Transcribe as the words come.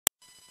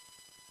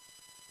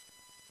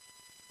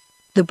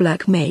the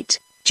black mate,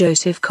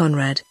 Joseph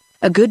Conrad.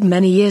 A good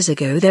many years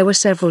ago there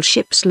were several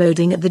ships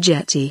loading at the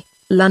jetty,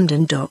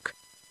 London dock.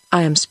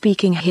 I am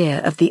speaking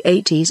here of the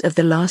 80s of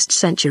the last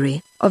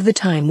century, of the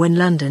time when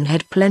London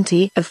had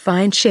plenty of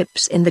fine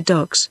ships in the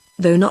docks,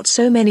 though not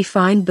so many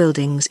fine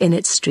buildings in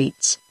its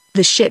streets.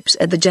 The ships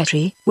at the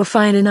jetty were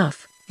fine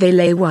enough, they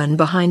lay one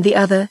behind the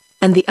other,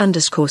 and the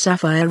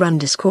Sapphire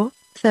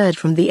third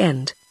from the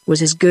end,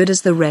 was as good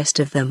as the rest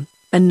of them,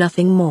 and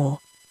nothing more.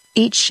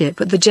 Each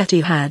ship at the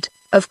jetty had,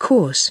 of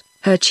course,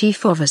 her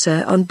chief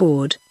officer on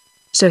board.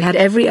 So had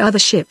every other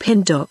ship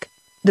in dock.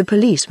 The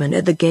policeman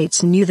at the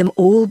gates knew them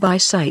all by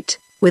sight,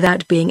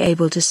 without being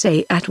able to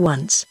say at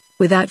once,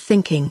 without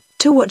thinking,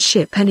 to what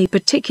ship any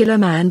particular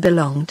man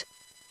belonged.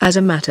 As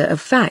a matter of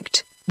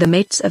fact, the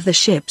mates of the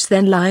ships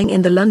then lying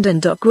in the London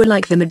dock were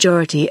like the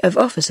majority of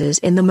officers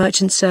in the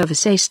merchant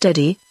service, a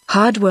steady,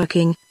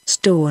 hard-working,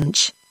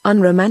 staunch,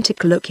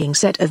 unromantic-looking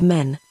set of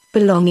men,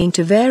 belonging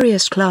to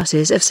various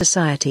classes of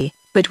society,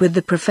 but with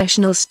the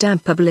professional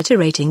stamp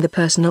obliterating the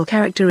personal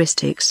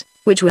characteristics,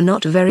 which were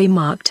not very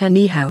marked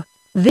anyhow.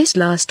 This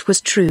last was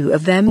true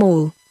of them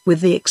all,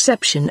 with the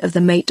exception of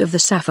the mate of the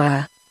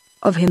Sapphire.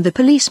 Of him the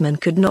policeman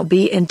could not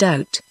be in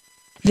doubt.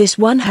 This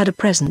one had a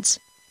presence.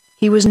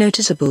 He was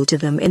noticeable to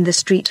them in the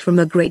street from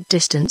a great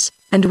distance,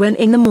 and when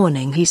in the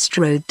morning he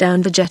strode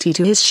down the jetty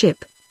to his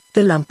ship,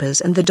 the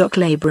lumpers and the dock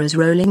labourers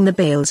rolling the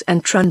bales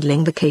and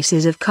trundling the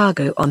cases of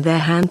cargo on their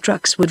hand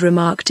trucks would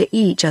remark to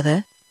each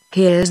other,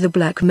 "Here's the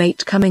black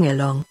mate coming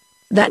along."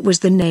 That was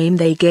the name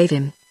they gave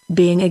him,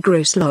 being a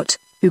gross lot,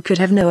 who could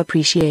have no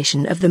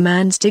appreciation of the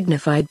man's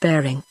dignified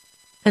bearing.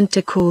 And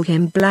to call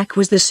him black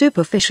was the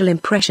superficial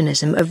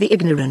impressionism of the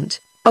ignorant.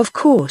 Of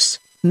course,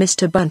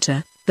 Mr.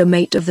 Bunter, the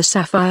mate of the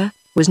Sapphire,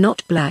 was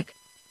not black.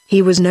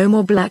 He was no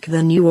more black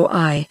than you or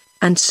I,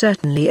 and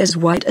certainly as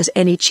white as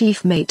any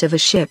chief mate of a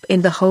ship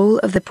in the whole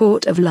of the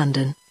port of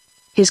London.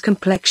 His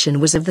complexion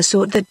was of the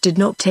sort that did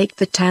not take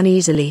the tan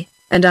easily,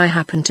 and I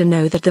happen to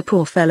know that the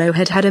poor fellow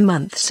had had a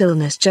month's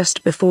illness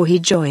just before he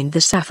joined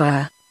the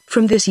Sapphire.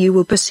 From this you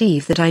will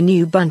perceive that I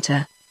knew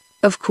Bunter.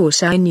 Of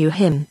course I knew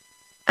him.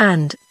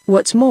 And,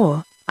 what's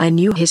more, I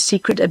knew his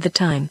secret at the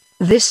time,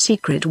 this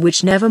secret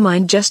which never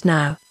mind just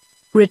now.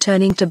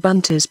 Returning to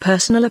Bunter's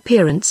personal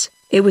appearance,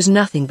 it was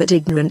nothing but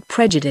ignorant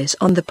prejudice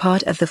on the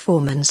part of the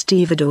foreman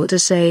stevedore to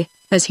say,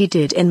 as he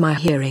did in my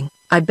hearing,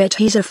 "I bet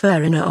he's a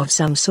foreigner of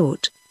some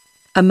sort."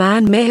 A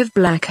man may have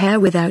black hair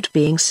without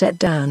being set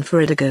down for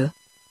it ago.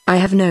 I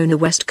have known a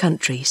West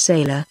Country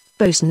sailor,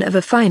 boatswain of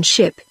a fine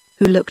ship,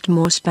 who looked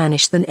more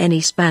Spanish than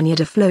any Spaniard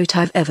afloat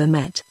I've ever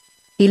met.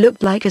 He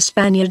looked like a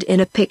Spaniard in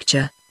a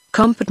picture.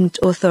 Competent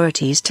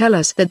authorities tell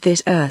us that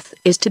this earth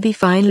is to be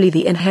finally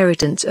the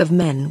inheritance of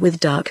men with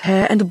dark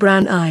hair and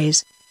brown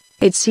eyes.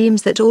 It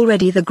seems that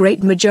already the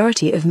great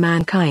majority of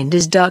mankind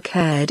is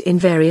dark-haired in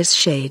various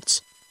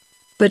shades.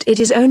 But it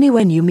is only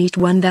when you meet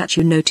one that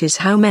you notice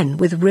how men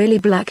with really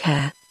black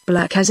hair,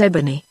 black as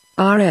ebony,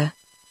 are.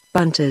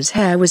 Bunter's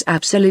hair was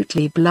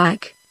absolutely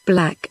black,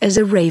 black as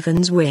a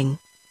raven's wing.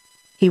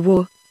 He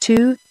wore,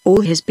 too,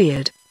 all his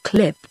beard,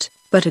 clipped,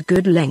 but a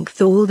good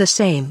length all the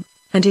same,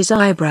 and his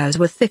eyebrows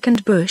were thick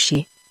and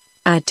bushy.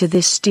 Add to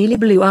this steely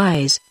blue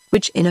eyes,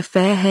 which in a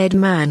fair-haired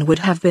man would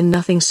have been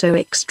nothing so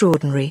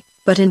extraordinary,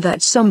 but in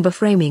that sombre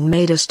framing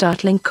made a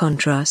startling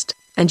contrast,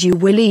 and you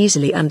will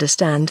easily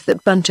understand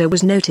that Bunter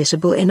was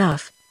noticeable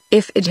enough,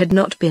 if it had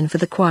not been for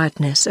the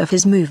quietness of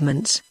his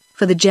movements,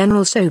 for the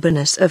general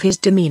soberness of his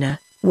demeanour.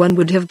 One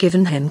would have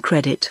given him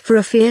credit for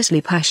a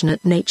fiercely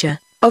passionate nature.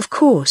 Of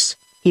course,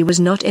 he was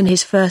not in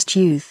his first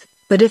youth,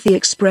 but if the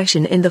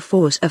expression in the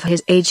force of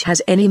his age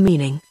has any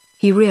meaning,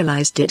 he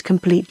realized it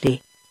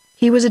completely.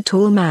 He was a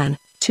tall man,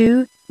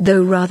 too,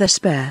 though rather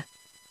spare.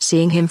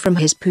 Seeing him from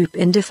his poop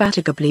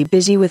indefatigably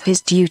busy with his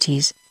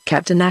duties,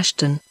 Captain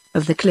Ashton,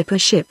 of the clipper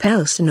ship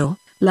Elsinore,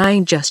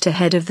 lying just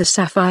ahead of the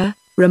Sapphire,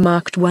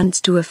 remarked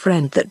once to a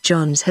friend that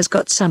Johns has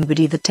got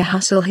somebody that to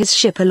hustle his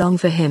ship along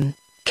for him.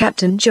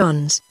 Captain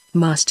Johns,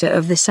 master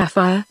of the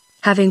Sapphire,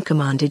 having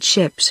commanded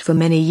ships for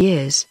many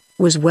years,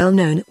 was well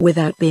known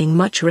without being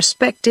much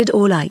respected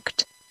or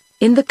liked.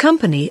 In the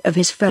company of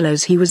his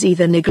fellows he was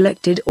either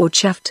neglected or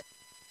chaffed.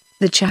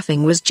 The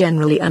chaffing was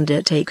generally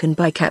undertaken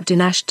by Captain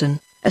Ashton,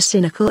 a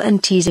cynical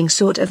and teasing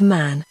sort of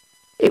man.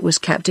 It was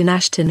Captain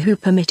Ashton who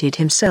permitted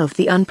himself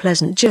the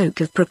unpleasant joke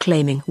of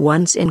proclaiming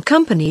once in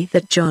company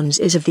that Johns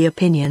is of the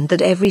opinion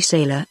that every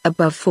sailor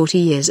above 40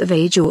 years of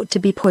age ought to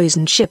be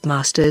poisoned,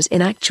 shipmasters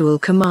in actual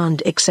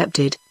command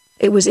excepted.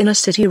 It was in a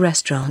city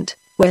restaurant,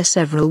 where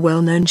several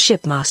well-known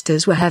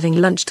shipmasters were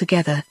having lunch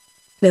together.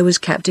 There was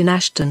Captain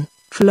Ashton,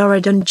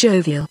 florid and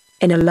jovial,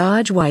 in a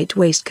large white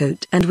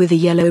waistcoat and with a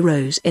yellow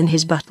rose in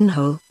his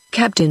buttonhole,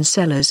 Captain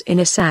Sellers in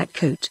a sack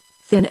coat,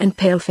 thin and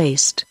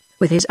pale-faced,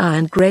 with his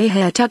iron grey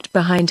hair tucked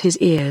behind his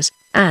ears,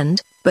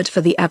 and, but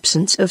for the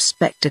absence of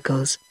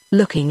spectacles,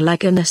 looking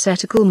like an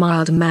ascetical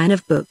mild man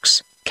of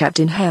books,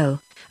 Captain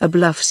Hell, a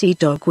bluff sea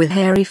dog with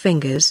hairy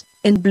fingers,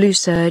 in blue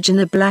serge and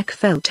a black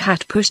felt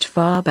hat pushed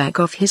far back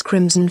off his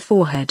crimson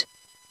forehead.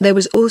 There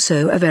was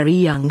also a very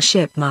young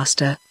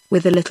shipmaster,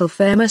 with a little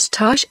fair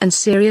moustache and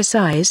serious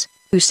eyes,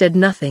 who said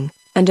nothing,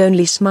 and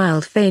only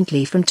smiled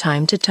faintly from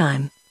time to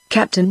time.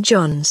 Captain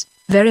Johns,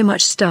 very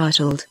much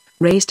startled,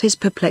 raised his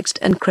perplexed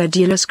and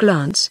credulous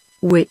glance,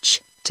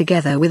 which,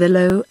 together with a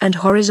low and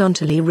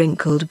horizontally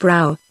wrinkled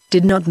brow,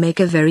 did not make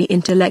a very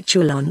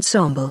intellectual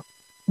ensemble.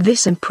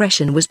 This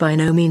impression was by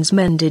no means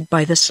mended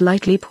by the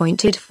slightly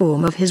pointed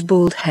form of his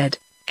bald head.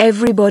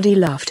 Everybody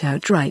laughed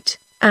outright,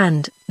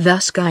 and,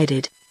 thus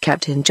guided,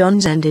 Captain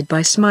Johns ended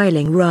by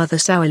smiling rather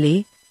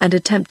sourly, and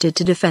attempted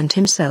to defend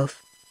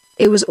himself.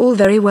 It was all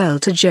very well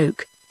to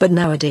joke, but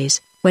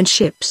nowadays, when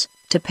ships,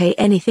 to pay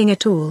anything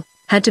at all,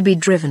 had to be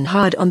driven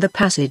hard on the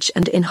passage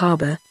and in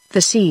harbor,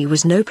 the sea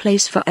was no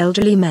place for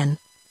elderly men.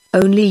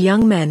 Only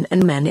young men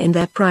and men in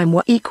their prime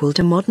were equal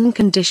to modern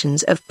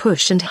conditions of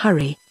push and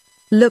hurry.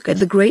 Look at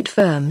the great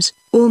firms,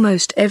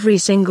 almost every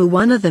single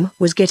one of them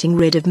was getting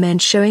rid of men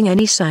showing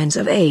any signs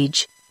of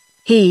age.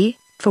 He,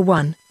 for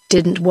one,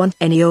 didn't want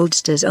any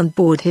oldsters on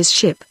board his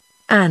ship,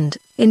 and,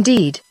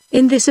 indeed,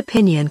 in this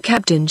opinion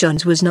Captain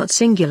Johns was not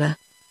singular.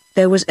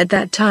 There was at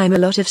that time a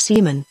lot of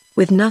seamen,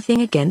 with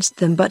nothing against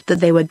them but that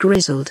they were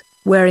grizzled,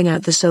 wearing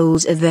out the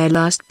soles of their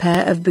last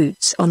pair of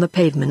boots on the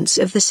pavements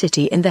of the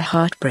city in their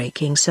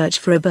heartbreaking search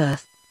for a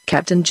berth.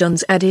 Captain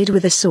Johns added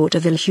with a sort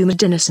of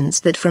ill-humored innocence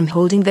that from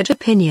holding that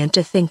opinion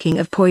to thinking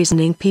of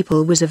poisoning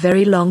people was a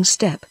very long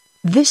step.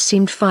 This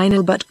seemed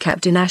final, but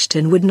Captain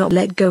Ashton would not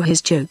let go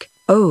his joke.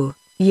 "Oh,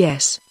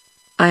 yes.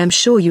 I am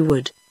sure you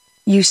would.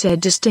 You said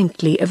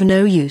distinctly of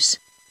no use.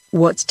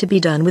 What's to be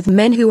done with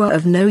men who are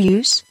of no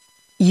use?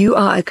 You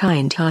are a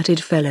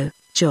kind-hearted fellow,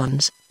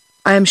 Johns.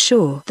 I am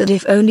sure that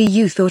if only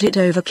you thought it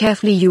over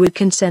carefully you would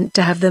consent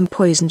to have them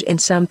poisoned in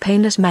some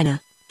painless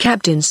manner."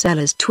 Captain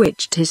Sellers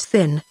twitched his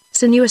thin,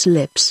 sinuous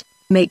lips.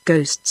 "Make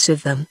ghosts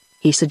of them,"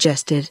 he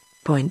suggested,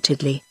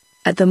 pointedly.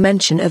 At the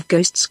mention of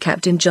ghosts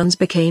Captain Johns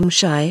became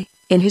shy,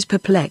 in his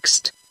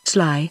perplexed,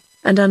 sly,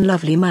 and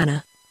unlovely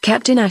manner.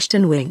 Captain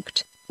Ashton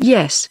winked.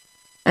 "Yes.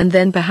 And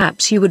then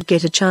perhaps you would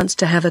get a chance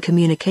to have a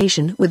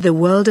communication with the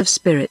world of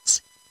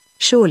spirits.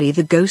 Surely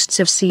the ghosts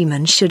of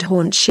seamen should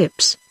haunt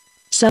ships.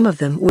 Some of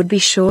them would be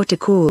sure to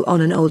call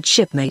on an old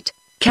shipmate,"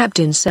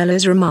 Captain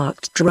Sellers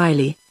remarked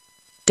dryly.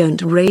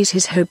 "Don't raise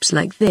his hopes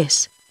like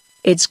this.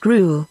 It's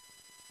cruel.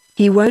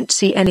 He won't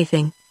see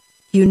anything.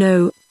 You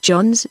know,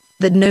 Johns,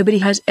 that nobody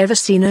has ever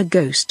seen a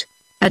ghost."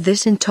 At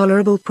this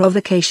intolerable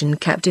provocation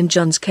Captain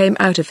Johns came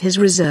out of his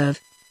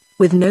reserve.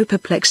 With no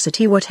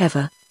perplexity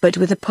whatever, but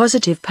with a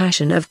positive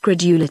passion of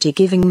credulity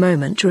giving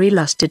momentary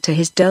luster to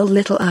his dull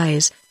little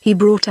eyes, he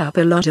brought up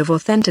a lot of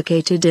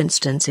authenticated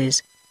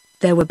instances.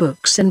 There were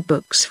books and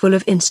books full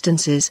of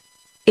instances.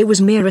 It was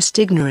merest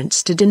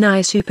ignorance to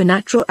deny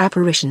supernatural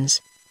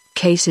apparitions.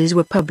 Cases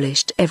were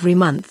published every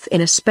month in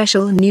a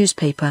special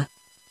newspaper.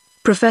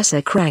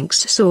 Professor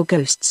Cranks saw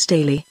ghosts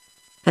daily.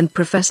 And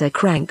Professor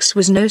Cranks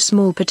was no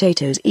small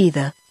potatoes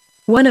either.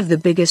 One of the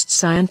biggest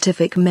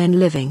scientific men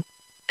living.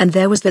 And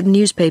there was that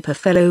newspaper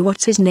fellow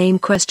what's-his-name ?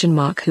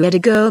 Who had a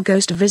girl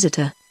ghost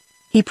visitor.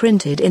 He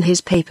printed in his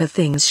paper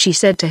things she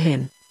said to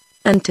him.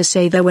 And to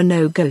say there were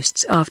no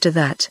ghosts after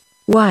that,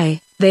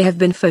 why, they have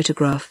been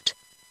photographed.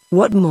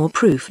 What more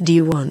proof do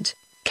you want?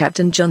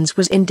 Captain Johns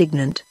was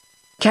indignant.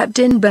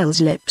 Captain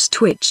Bell's lips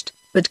twitched,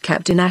 but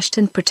Captain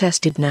Ashton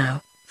protested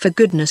now. "For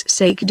goodness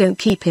sake don't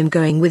keep him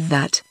going with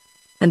that.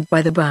 And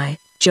by the by,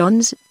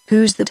 Johns,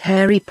 who's that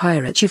hairy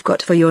pirate you've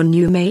got for your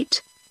new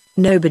mate?"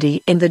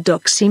 Nobody in the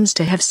dock seems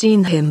to have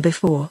seen him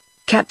before.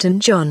 Captain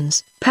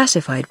Johns,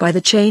 pacified by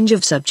the change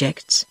of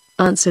subjects,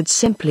 answered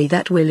simply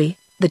that Willie,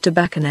 the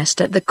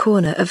tobacconist at the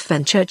corner of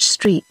Fenchurch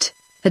Street,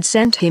 had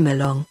sent him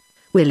along.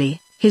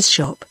 Willie, his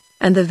shop,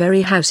 and the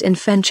very house in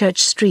Fenchurch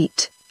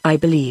Street, I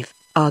believe,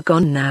 are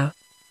gone now.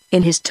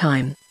 In his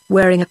time,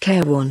 wearing a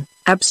careworn,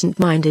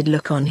 absent-minded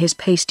look on his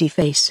pasty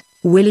face,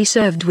 Willie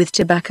served with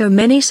tobacco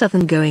many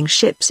southern-going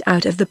ships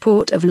out of the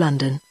port of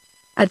London.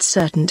 At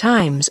certain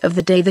times of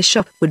the day the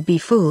shop would be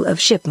full of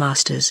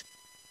shipmasters.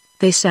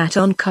 They sat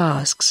on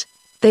casks.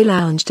 They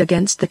lounged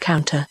against the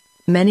counter.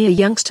 Many a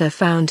youngster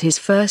found his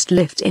first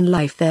lift in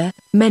life there.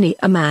 Many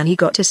a man he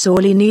got a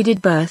sorely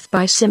needed berth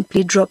by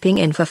simply dropping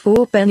in for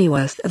 4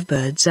 pennyworth of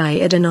bird's eye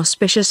at an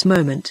auspicious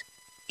moment.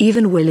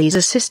 Even Willie's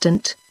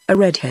assistant, a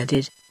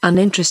red-headed,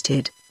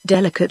 uninterested,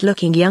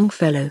 delicate-looking young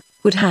fellow,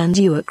 would hand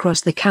you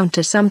across the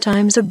counter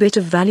sometimes a bit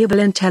of valuable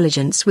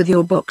intelligence with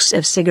your box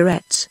of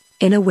cigarettes,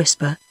 in a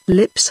whisper,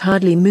 lips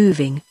hardly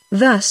moving.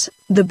 Thus,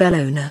 the bell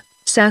owner,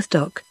 South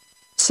Dock.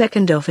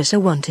 Second officer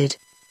wanted.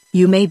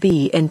 You may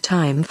be in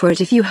time for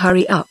it if you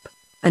hurry up.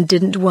 And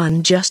didn't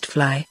one just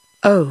fly?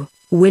 Oh,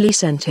 Willie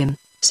sent him,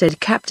 said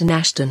Captain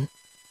Ashton.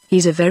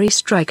 He's a very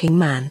striking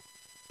man.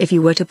 If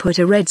you were to put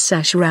a red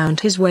sash round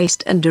his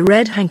waist and a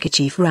red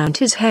handkerchief round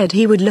his head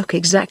he would look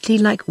exactly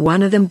like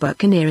one of them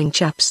buccaneering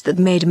chaps that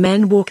made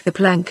men walk the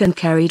plank and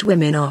carried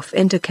women off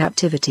into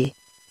captivity.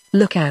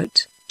 Look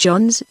out,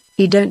 Johns,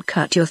 he don't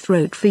cut your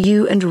throat for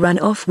you and run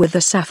off with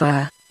the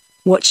sapphire.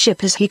 What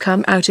ship has he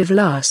come out of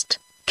last?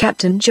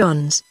 Captain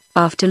Johns,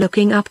 after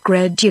looking up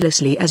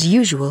credulously as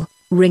usual,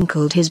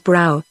 wrinkled his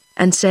brow,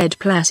 and said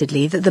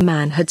placidly that the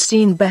man had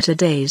seen better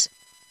days.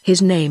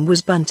 His name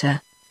was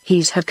Bunter.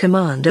 He's had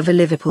command of a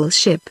Liverpool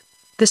ship,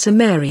 the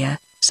Samaria,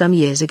 some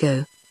years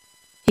ago.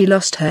 He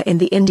lost her in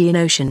the Indian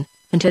Ocean,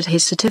 and had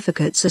his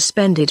certificate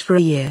suspended for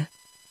a year.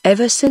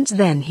 Ever since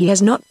then he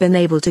has not been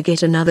able to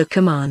get another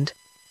command.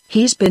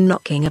 He's been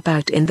knocking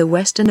about in the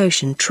Western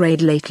Ocean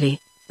trade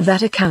lately.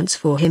 That accounts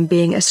for him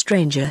being a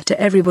stranger to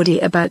everybody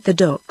about the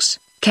docks,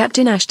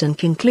 Captain Ashton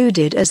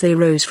concluded as they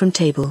rose from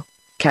table.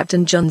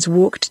 Captain Johns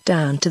walked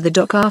down to the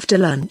dock after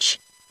lunch.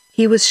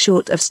 He was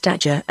short of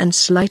stature and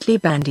slightly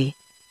bandy.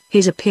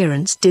 His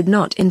appearance did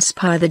not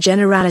inspire the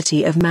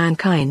generality of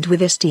mankind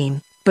with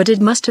esteem, but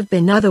it must have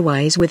been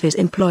otherwise with his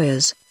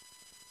employers.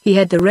 He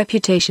had the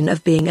reputation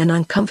of being an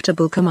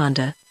uncomfortable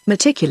commander,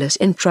 meticulous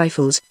in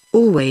trifles,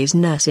 always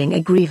nursing a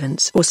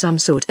grievance or some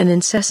sort and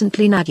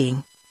incessantly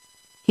nagging.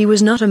 He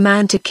was not a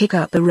man to kick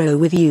up a row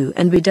with you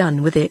and be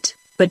done with it,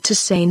 but to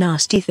say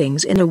nasty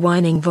things in a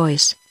whining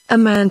voice, a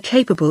man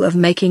capable of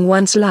making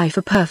one's life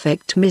a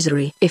perfect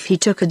misery if he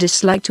took a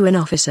dislike to an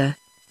officer.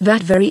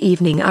 That very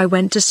evening I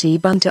went to see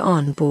Bunter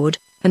on board,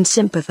 and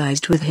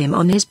sympathized with him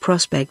on his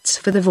prospects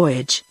for the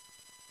voyage.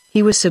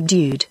 He was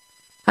subdued.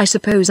 I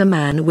suppose a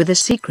man with a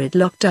secret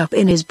locked up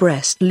in his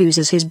breast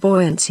loses his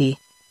buoyancy.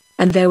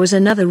 And there was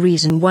another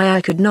reason why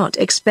I could not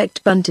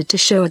expect Bunter to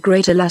show a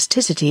great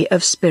elasticity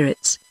of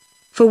spirits.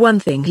 For one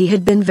thing, he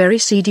had been very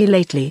seedy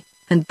lately,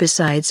 and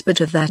besides, but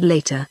of that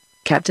later,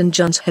 Captain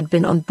Johns had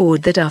been on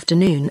board that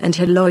afternoon and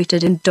had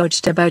loitered and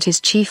dodged about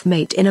his chief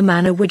mate in a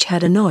manner which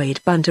had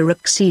annoyed Bunter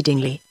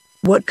exceedingly.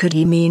 What could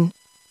he mean?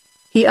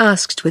 He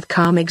asked with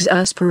calm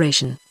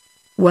exasperation.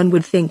 One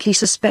would think he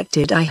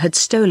suspected I had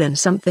stolen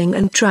something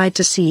and tried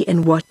to see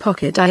in what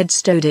pocket I had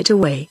stowed it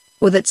away,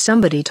 or that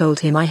somebody told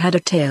him I had a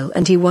tail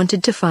and he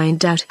wanted to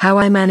find out how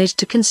I managed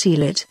to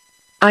conceal it.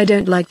 I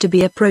don't like to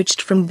be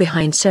approached from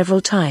behind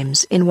several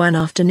times in one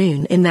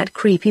afternoon in that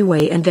creepy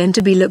way and then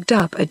to be looked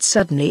up at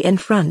suddenly in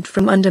front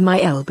from under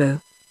my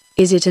elbow.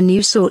 Is it a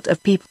new sort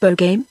of peep-bow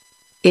game?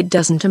 It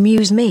doesn't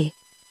amuse me.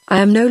 I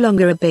am no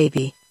longer a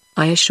baby.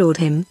 I assured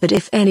him that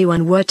if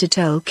anyone were to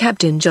tell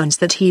Captain Johns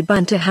that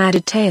Bunter had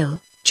a tail,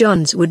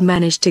 Johns would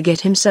manage to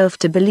get himself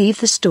to believe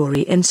the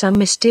story in some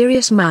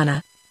mysterious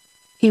manner.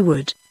 He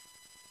would.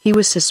 He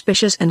was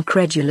suspicious and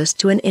credulous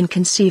to an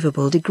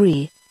inconceivable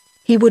degree.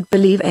 He would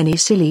believe any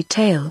silly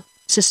tale,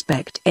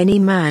 suspect any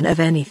man of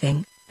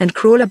anything, and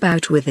crawl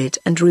about with it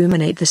and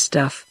ruminate the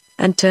stuff,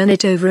 and turn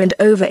it over and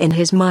over in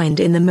his mind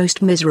in the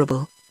most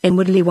miserable,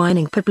 inwardly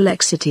whining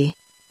perplexity.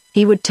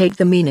 He would take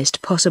the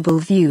meanest possible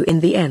view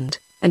in the end,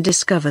 and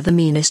discover the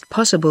meanest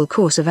possible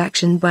course of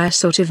action by a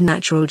sort of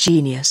natural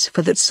genius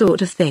for that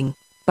sort of thing.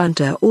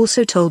 Bunter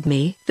also told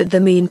me that the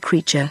mean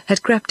creature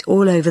had crept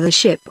all over the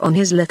ship on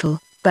his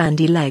little,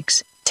 bandy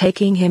legs,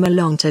 taking him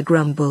along to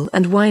grumble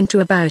and whine to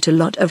about a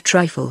lot of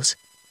trifles.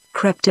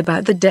 Crept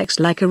about the decks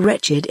like a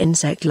wretched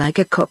insect, like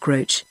a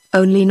cockroach,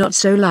 only not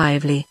so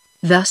lively.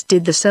 Thus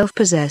did the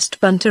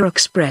self-possessed Bunter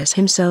express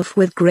himself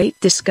with great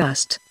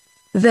disgust.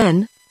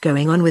 Then,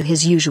 going on with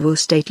his usual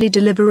stately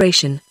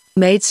deliberation,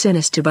 made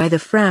sinister by the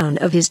frown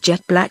of his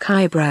jet-black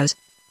eyebrows.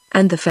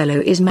 And the fellow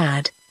is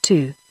mad,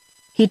 too.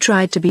 He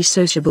tried to be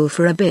sociable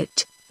for a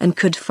bit, and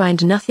could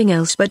find nothing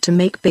else but to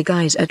make big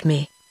eyes at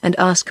me, and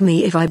ask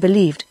me if I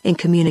believed in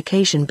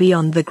communication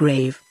beyond the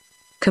grave.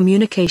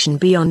 Communication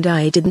beyond,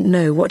 I didn't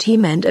know what he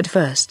meant at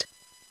first.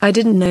 I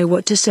didn't know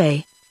what to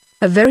say.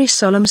 A very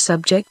solemn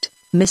subject,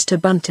 Mr.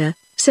 Bunter,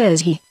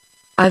 says he.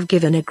 I've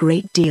given a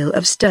great deal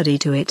of study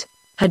to it.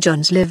 Had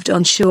Johns lived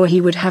on shore he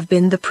would have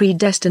been the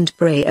predestined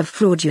prey of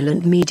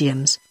fraudulent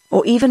mediums,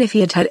 or even if he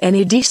had had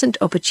any decent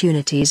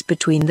opportunities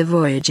between the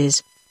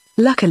voyages.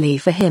 Luckily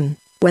for him,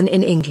 when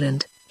in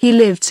England, he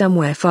lived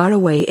somewhere far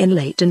away in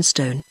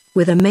Leytonstone,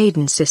 with a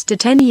maiden sister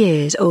 10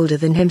 years older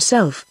than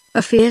himself,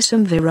 a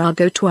fearsome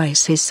virago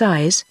twice his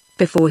size,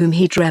 before whom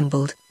he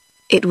trembled.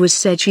 It was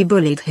said she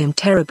bullied him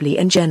terribly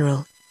in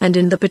general, and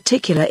in the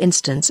particular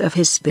instance of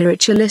his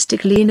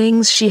spiritualistic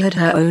leanings she had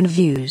her own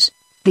views.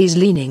 These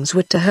leanings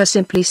were to her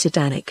simply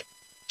satanic.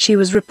 She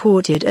was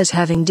reported as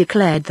having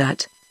declared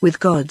that, with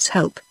God's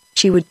help,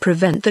 she would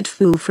prevent that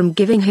fool from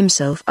giving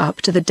himself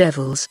up to the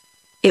devils.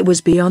 It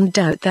was beyond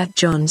doubt that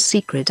John's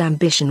secret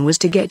ambition was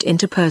to get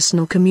into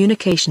personal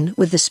communication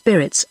with the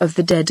spirits of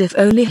the dead if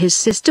only his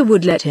sister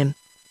would let him.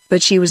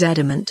 But she was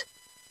adamant.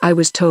 I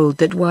was told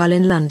that while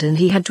in London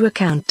he had to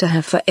account to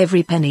her for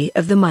every penny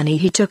of the money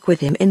he took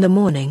with him in the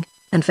morning,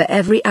 and for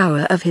every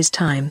hour of his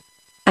time.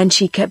 And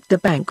she kept the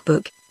bank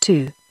book,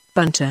 too.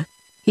 Bunter.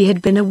 He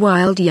had been a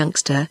wild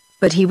youngster,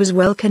 but he was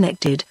well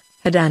connected,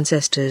 had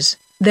ancestors.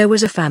 There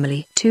was a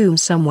family tomb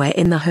somewhere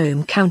in the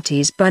home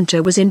counties.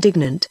 Bunter was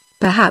indignant,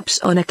 perhaps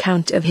on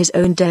account of his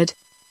own dead.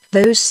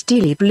 Those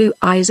steely blue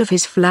eyes of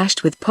his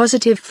flashed with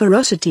positive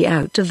ferocity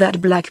out of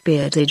that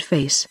black-bearded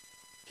face.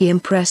 He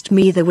impressed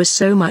me. There was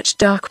so much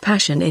dark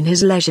passion in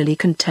his leisurely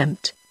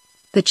contempt.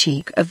 The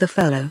cheek of the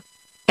fellow.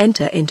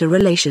 Enter into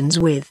relations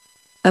with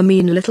a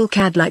mean little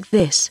cad like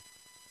this.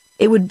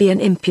 It would be an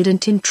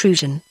impudent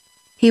intrusion.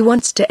 He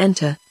wants to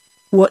enter.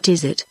 What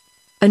is it?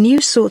 A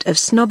new sort of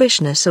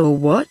snobbishness or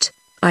what?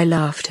 I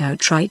laughed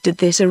outright at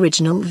this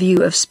original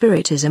view of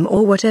spiritism,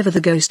 or whatever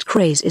the ghost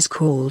craze is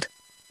called.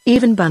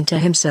 Even Bunter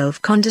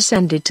himself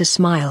condescended to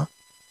smile.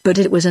 But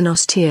it was an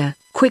austere,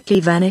 quickly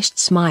vanished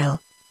smile.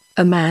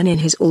 A man in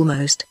his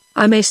almost,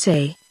 I may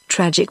say,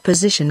 tragic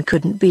position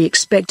couldn't be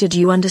expected,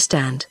 you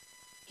understand.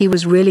 He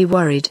was really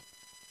worried.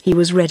 He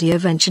was ready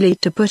eventually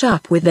to put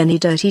up with any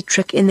dirty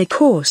trick in the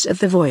course of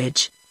the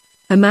voyage.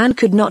 A man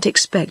could not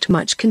expect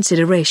much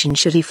consideration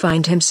should he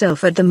find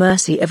himself at the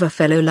mercy of a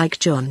fellow like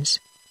John's.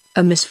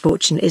 A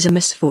misfortune is a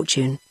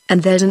misfortune,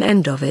 and there's an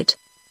end of it.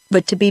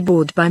 But to be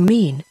bored by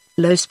mean,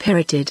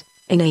 low-spirited,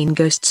 inane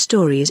ghost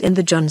stories in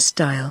the John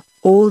style,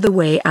 all the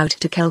way out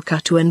to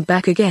Calcutta and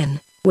back again,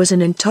 was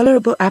an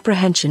intolerable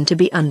apprehension to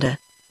be under.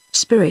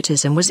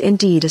 Spiritism was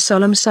indeed a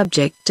solemn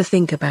subject to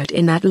think about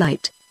in that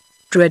light.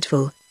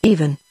 Dreadful,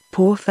 even,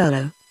 poor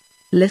fellow.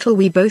 Little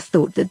we both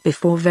thought that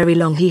before very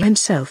long he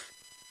himself.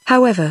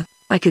 However,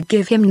 I could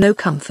give him no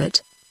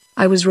comfort.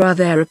 I was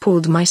rather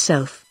appalled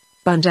myself.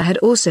 Bunter had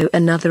also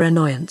another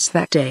annoyance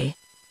that day.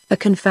 A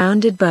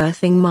confounded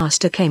berthing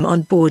master came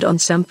on board on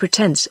some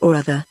pretense or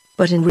other,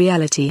 but in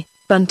reality,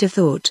 Bunter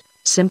thought,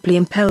 simply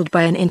impelled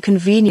by an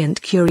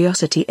inconvenient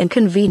curiosity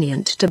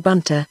inconvenient to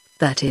Bunter,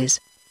 that is.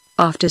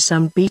 After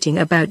some beating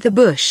about the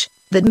bush,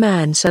 that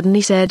man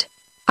suddenly said,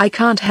 "I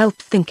can't help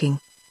thinking.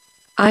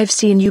 I've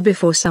seen you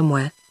before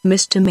somewhere,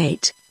 Mr.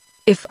 Mate.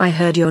 If I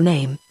heard your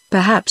name,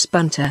 perhaps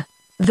Bunter.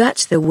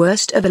 That's the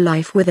worst of a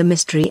life with a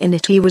mystery in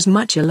it." He was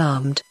much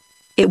alarmed.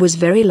 It was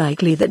very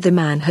likely that the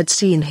man had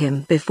seen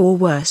him before,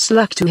 worse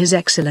luck to his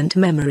excellent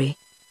memory.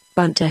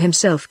 Bunter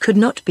himself could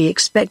not be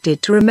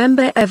expected to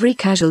remember every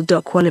casual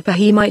dock walloper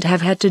he might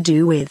have had to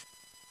do with.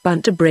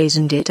 Bunter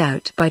brazened it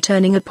out by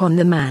turning upon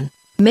the man,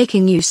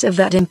 making use of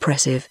that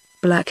impressive,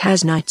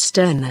 black-as-night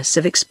sternness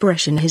of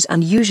expression his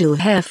unusual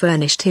hair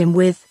furnished him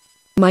with.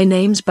 "My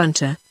name's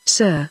Bunter,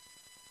 sir.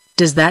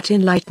 Does that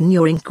enlighten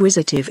your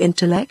inquisitive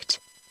intellect?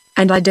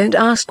 And I don't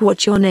ask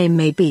what your name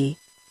may be.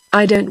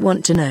 I don't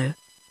want to know.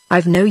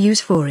 I've no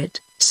use for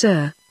it,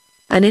 sir.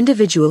 An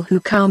individual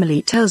who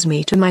calmly tells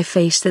me to my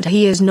face that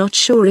he is not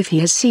sure if he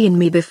has seen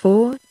me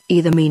before,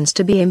 either means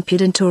to be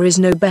impudent or is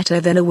no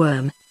better than a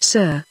worm,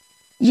 sir.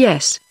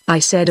 Yes, I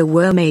said a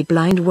worm, a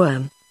blind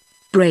worm.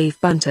 Brave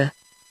Bunter.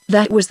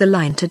 That was the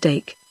line to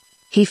take.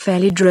 He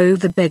fairly drove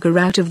the beggar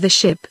out of the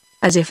ship,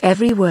 as if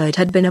every word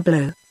had been a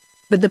blow.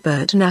 But the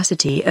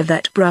pertinacity of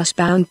that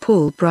brass-bound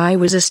Paul Pry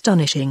was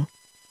astonishing.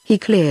 He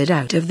cleared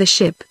out of the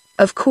ship,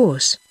 of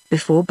course,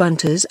 before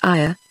Bunter's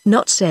ire,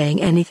 not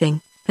saying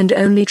anything, and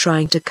only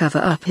trying to cover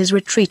up his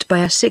retreat by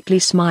a sickly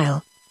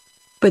smile.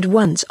 But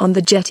once on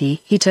the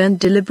jetty he turned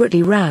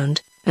deliberately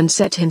round, and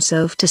set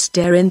himself to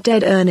stare in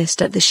dead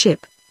earnest at the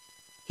ship.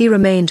 He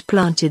remained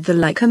planted there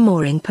like a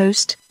mooring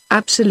post,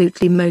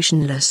 absolutely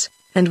motionless,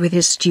 and with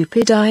his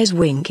stupid eyes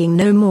winking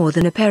no more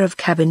than a pair of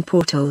cabin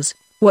portholes.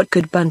 What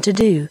could Bunter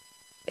do?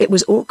 It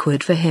was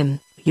awkward for him,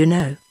 you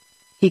know.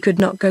 He could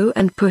not go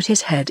and put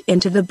his head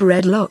into the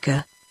bread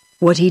locker.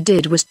 What he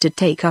did was to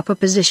take up a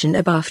position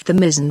abaft the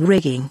mizzen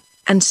rigging,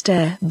 and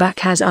stare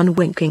back as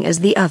unwinking as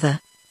the other.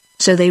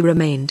 So they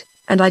remained,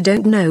 and I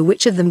don't know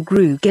which of them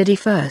grew giddy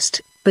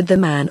first, but the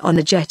man on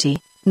the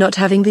jetty, not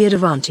having the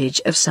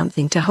advantage of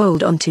something to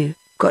hold on to,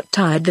 got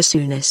tired the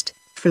soonest,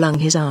 flung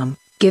his arm,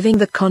 giving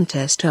the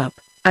contest up,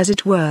 as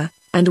it were,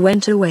 and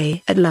went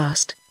away at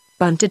last.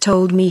 Bunter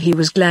told me he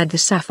was glad the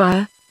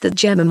Sapphire, that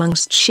gem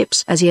amongst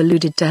ships as he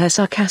alluded to her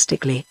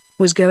sarcastically,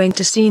 was going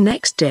to sea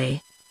next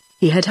day.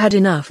 He had had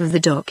enough of the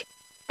dock.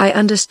 I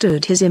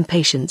understood his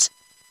impatience.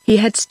 He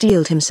had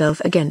steeled himself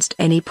against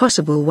any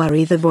possible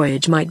worry the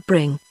voyage might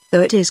bring,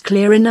 though it is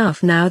clear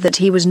enough now that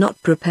he was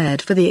not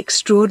prepared for the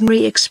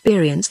extraordinary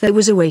experience that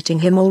was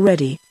awaiting him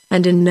already,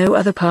 and in no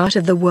other part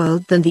of the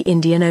world than the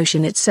Indian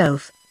Ocean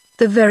itself,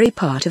 the very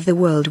part of the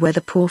world where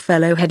the poor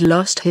fellow had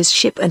lost his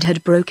ship and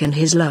had broken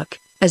his luck,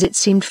 as it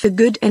seemed for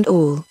good and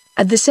all,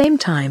 at the same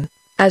time.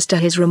 As to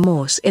his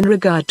remorse in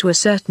regard to a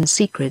certain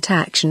secret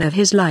action of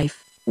his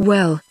life,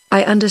 well,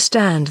 I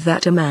understand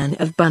that a man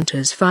of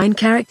Bunter's fine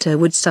character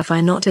would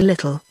suffer not a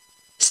little.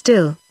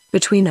 Still,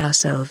 between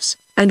ourselves,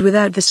 and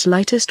without the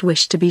slightest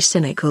wish to be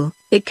cynical,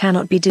 it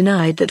cannot be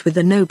denied that with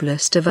the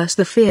noblest of us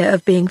the fear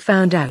of being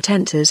found out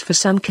enters for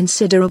some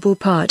considerable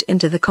part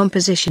into the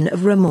composition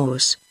of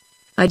remorse.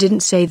 I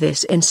didn't say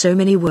this in so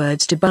many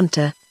words to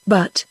Bunter,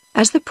 but,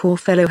 as the poor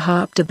fellow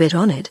harped a bit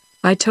on it,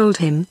 I told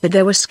him that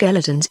there were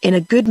skeletons in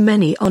a good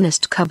many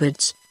honest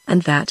cupboards,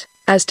 and that,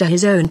 as to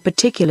his own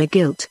particular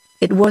guilt,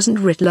 it wasn't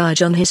writ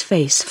large on his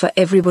face for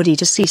everybody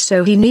to see,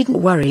 so he needn't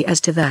worry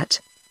as to that.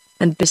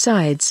 And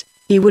besides,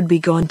 he would be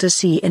gone to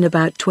sea in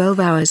about 12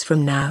 hours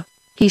from now.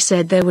 He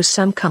said there was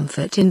some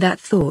comfort in that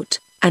thought,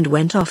 and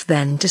went off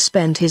then to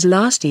spend his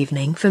last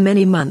evening for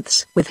many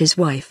months with his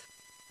wife.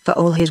 For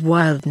all his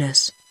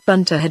wildness,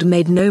 Bunter had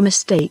made no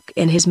mistake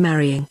in his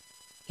marrying.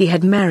 He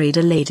had married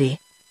a lady.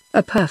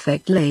 A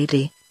perfect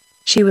lady.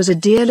 She was a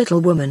dear little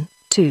woman,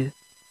 too.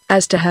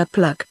 As to her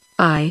pluck,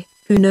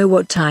 who know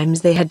what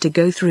times they had to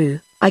go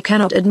through, I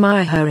cannot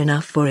admire her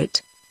enough for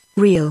it.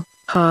 Real,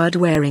 hard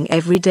wearing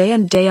every day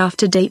and day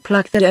after day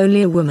pluck that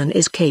only a woman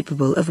is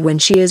capable of when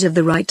she is of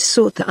the right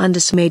sort, the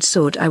undismayed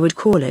sort I would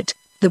call it.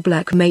 The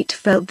black mate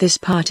felt this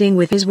parting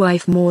with his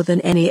wife more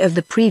than any of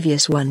the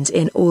previous ones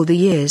in all the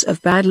years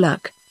of bad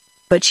luck.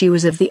 But she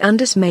was of the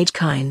undismayed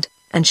kind,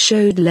 and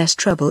showed less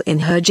trouble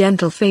in her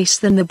gentle face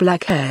than the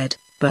black-haired,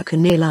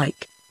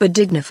 buccaneer-like, but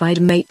dignified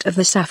mate of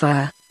the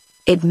Sapphire.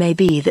 It may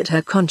be that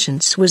her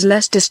conscience was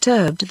less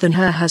disturbed than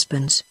her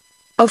husband's.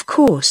 Of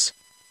course,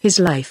 his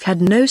life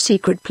had no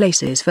secret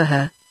places for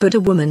her, but a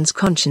woman's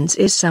conscience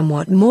is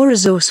somewhat more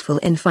resourceful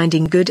in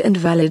finding good and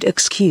valid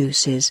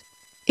excuses.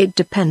 It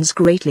depends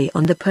greatly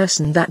on the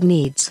person that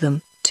needs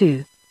them,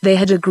 too. They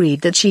had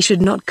agreed that she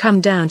should not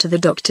come down to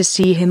the dock to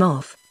see him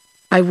off.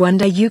 "I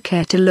wonder you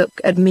care to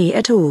look at me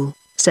at all,"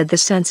 said the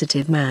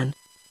sensitive man.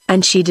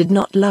 And she did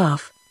not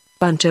laugh.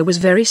 Bunter was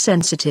very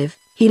sensitive.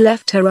 He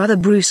left her rather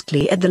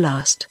brusquely at the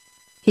last.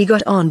 He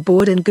got on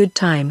board in good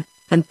time,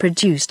 and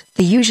produced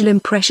the usual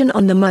impression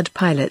on the mud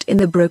pilot in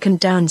the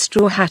broken-down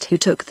straw hat who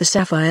took the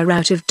Sapphire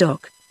out of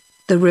dock.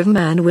 The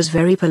riverman was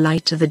very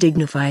polite to the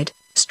dignified,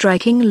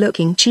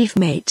 striking-looking chief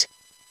mate.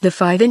 "The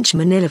 5-inch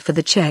manila for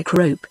the check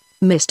rope,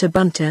 Mr.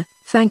 Bunter."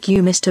 "Thank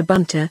you, Mr.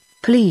 Bunter,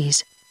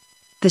 please."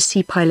 The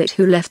sea pilot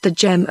who left the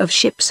gem of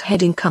ships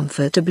heading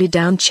comfortably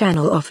down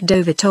channel off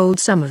Dover told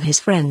some of his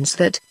friends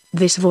that,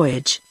 this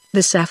voyage,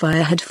 the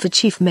Sapphire had for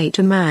chief mate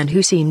a man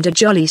who seemed a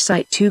jolly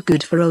sight too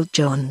good for old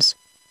John's.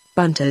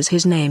 "Bunter's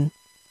his name.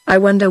 I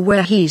wonder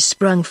where he's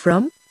sprung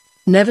from?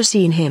 Never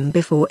seen him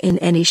before in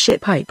any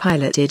ship I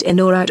piloted in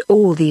or out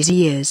all these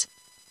years.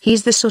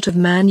 He's the sort of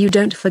man you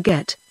don't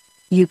forget.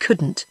 You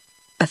couldn't.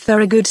 A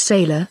thorough good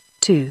sailor,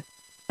 too.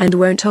 And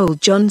won't old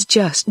John's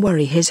just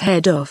worry his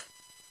head off?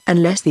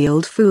 Unless the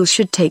old fool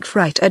should take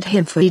fright at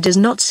him, for he does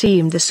not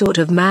seem the sort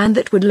of man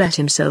that would let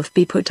himself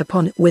be put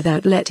upon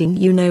without letting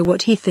you know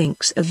what he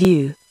thinks of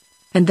you."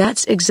 And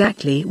that's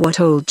exactly what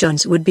old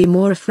John's would be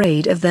more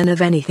afraid of than of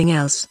anything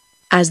else,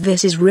 as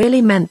this is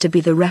really meant to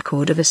be the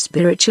record of a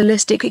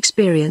spiritualistic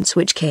experience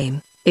which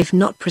came, if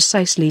not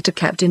precisely to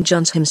Captain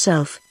Johns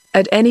himself,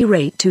 at any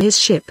rate to his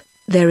ship.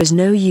 There is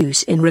no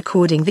use in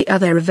recording the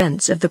other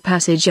events of the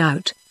passage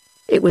out.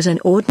 It was an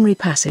ordinary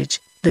passage,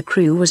 the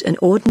crew was an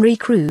ordinary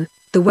crew,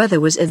 the weather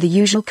was of the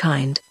usual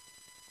kind.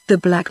 The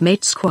black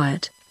mate's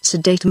quiet,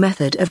 sedate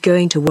method of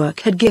going to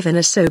work had given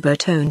a sober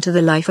tone to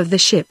the life of the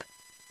ship.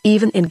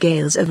 Even in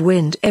gales of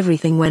wind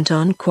everything went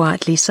on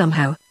quietly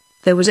somehow.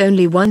 There was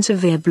only one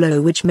severe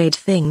blow which made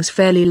things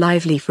fairly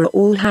lively for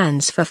all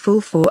hands for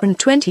full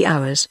 24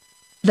 hours.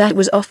 That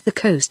was off the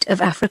coast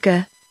of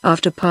Africa,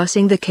 after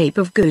passing the Cape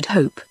of Good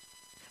Hope.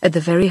 At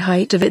the very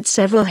height of it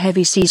several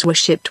heavy seas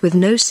were shipped with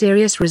no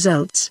serious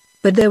results,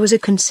 but there was a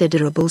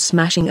considerable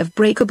smashing of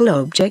breakable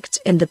objects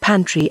in the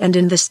pantry and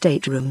in the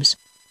staterooms.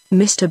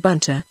 Mr.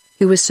 Bunter,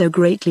 who was so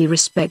greatly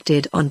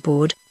respected on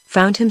board,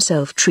 found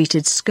himself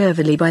treated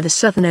scurvily by the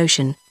Southern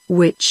Ocean,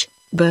 which,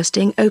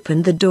 bursting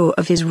open the door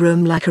of his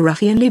room like a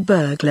ruffianly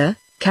burglar,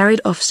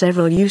 carried off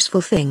several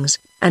useful things,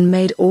 and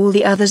made all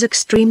the others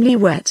extremely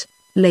wet.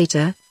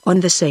 Later,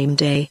 on the same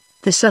day,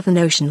 the Southern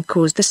Ocean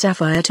caused the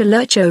Sapphire to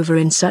lurch over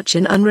in such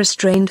an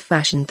unrestrained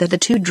fashion that the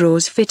 2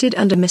 drawers fitted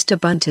under Mr.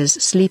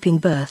 Bunter's sleeping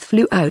berth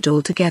flew out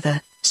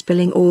altogether,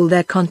 spilling all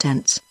their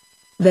contents.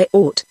 They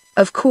ought,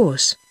 of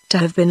course, to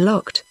have been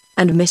locked,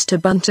 and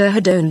Mr. Bunter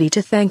had only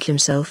to thank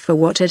himself for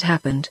what had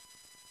happened.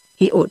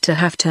 He ought to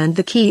have turned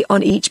the key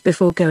on each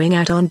before going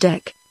out on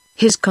deck.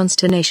 His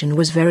consternation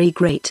was very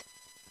great.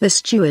 The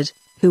steward,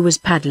 who was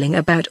paddling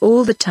about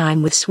all the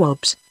time with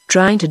swabs,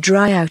 trying to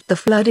dry out the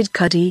flooded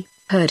cuddy,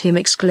 heard him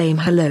exclaim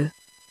 "hello"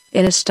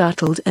 in a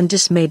startled and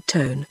dismayed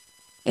tone.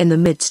 In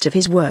the midst of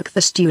his work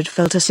the steward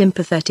felt a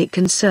sympathetic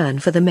concern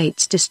for the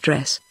mate's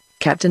distress.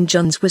 Captain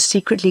Johns was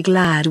secretly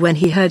glad when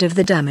he heard of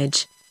the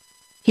damage.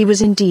 He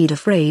was indeed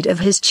afraid of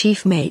his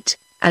chief mate,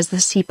 as the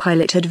sea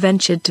pilot had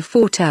ventured to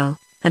foretell,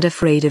 and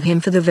afraid of him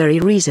for the very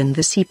reason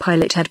the sea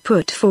pilot had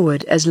put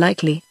forward as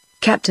likely.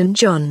 Captain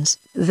Johns,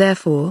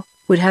 therefore,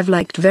 would have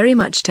liked very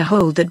much to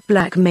hold that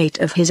black mate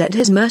of his at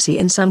his mercy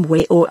in some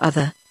way or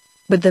other.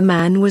 But the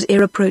man was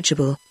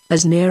irreproachable,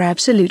 as near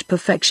absolute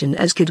perfection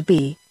as could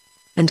be.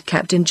 And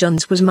Captain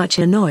Johns was much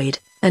annoyed,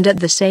 and at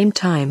the same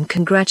time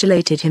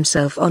congratulated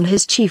himself on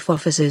his chief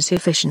officer's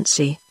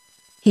efficiency.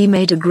 He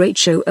made a great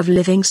show of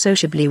living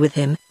sociably with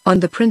him, on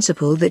the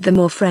principle that the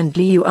more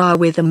friendly you are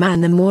with a man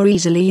the more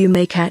easily you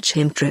may catch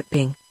him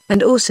tripping,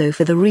 and also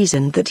for the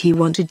reason that he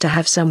wanted to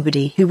have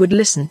somebody who would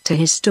listen to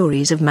his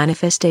stories of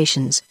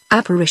manifestations,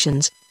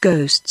 apparitions,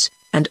 ghosts,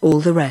 and all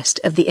the rest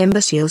of the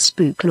imbecile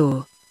spook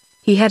lore.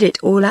 He had it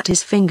all at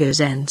his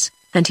fingers' ends,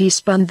 and he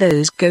spun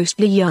those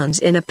ghostly yarns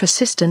in a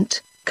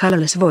persistent,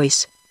 colorless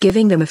voice,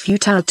 giving them a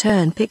futile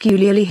turn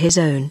peculiarly his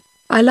own.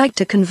 "I like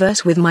to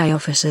converse with my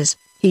officers,"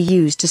 he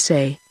used to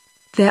say.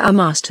 "There are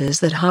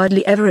masters that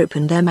hardly ever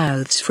open their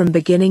mouths from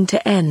beginning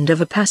to end of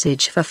a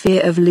passage for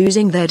fear of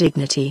losing their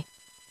dignity.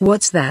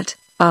 What's that,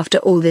 after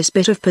all this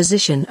bit of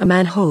position a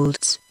man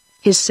holds?"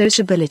 His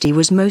sociability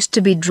was most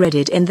to be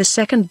dreaded in the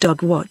second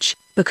dog watch,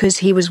 because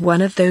he was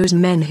one of those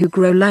men who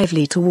grow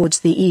lively towards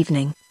the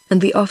evening,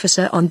 and the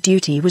officer on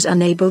duty was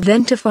unable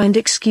then to find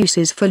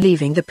excuses for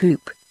leaving the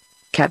poop.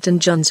 Captain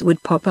Johns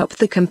would pop up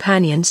the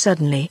companion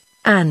suddenly,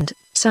 and,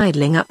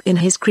 sidling up in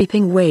his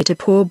creeping way to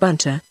poor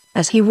Bunter,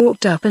 as he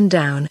walked up and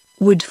down,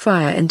 would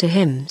fire into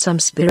him some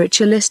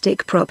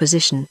spiritualistic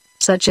proposition,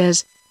 such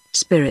as,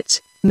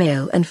 "Spirits,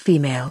 male and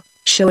female,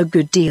 show a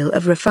good deal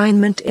of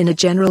refinement in a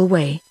general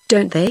way,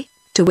 don't they?"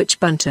 To which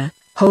Bunter,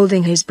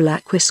 holding his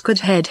black whiskered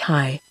head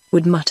high,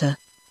 would mutter,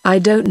 "I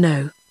don't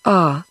know,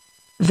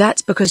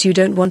 that's because you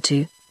don't want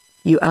to.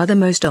 You are the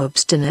most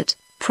obstinate,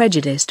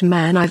 prejudiced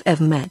man I've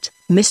ever met,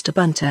 Mr.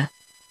 Bunter.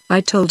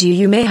 I told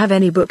you may have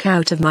any book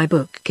out of my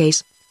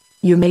bookcase.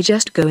 You may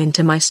just go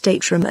into my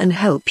stateroom and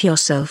help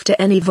yourself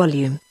to any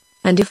volume."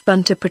 And if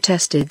Bunter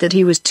protested that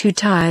he was too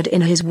tired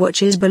in his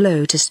watches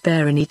below to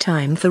spare any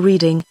time for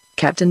reading,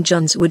 Captain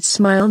Johns would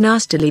smile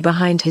nastily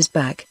behind his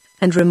back,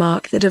 and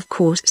remark that of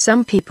course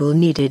some people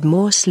needed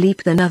more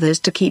sleep than others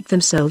to keep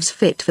themselves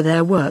fit for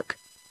their work.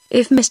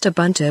 If Mr.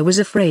 Bunter was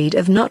afraid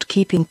of not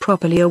keeping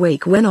properly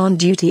awake when on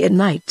duty at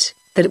night,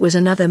 that was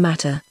another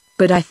matter,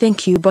 but I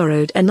think you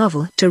borrowed a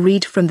novel to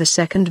read from the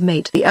second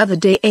mate the other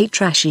day. A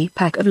trashy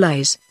pack of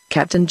lies,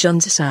 Captain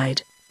Johns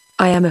sighed.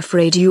 "I am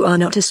afraid you are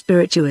not a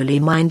spiritually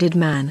minded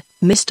man,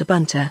 Mr.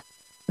 Bunter.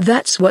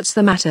 That's what's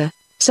the matter."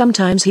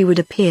 Sometimes he would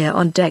appear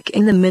on deck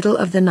in the middle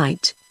of the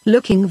night,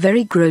 looking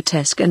very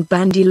grotesque and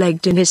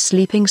bandy-legged in his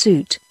sleeping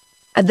suit.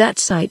 At that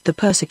sight the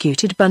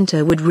persecuted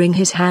Bunter would wring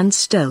his hands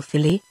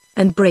stealthily,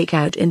 and break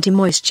out into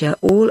moisture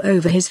all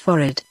over his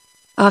forehead.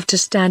 After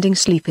standing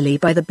sleepily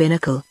by the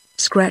binnacle,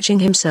 scratching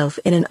himself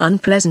in an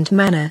unpleasant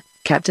manner,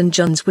 Captain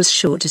Johns was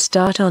sure to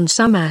start on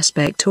some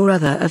aspect or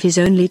other of his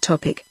only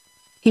topic.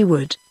 He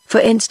would,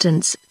 for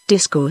instance,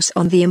 discourse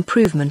on the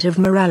improvement of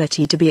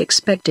morality to be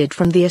expected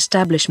from the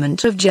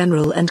establishment of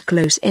general and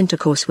close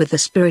intercourse with the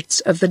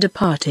spirits of the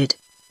departed.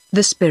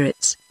 The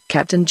spirits,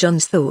 Captain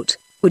Johns thought,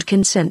 would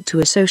consent to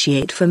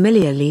associate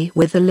familiarly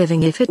with the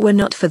living if it were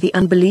not for the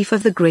unbelief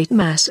of the great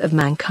mass of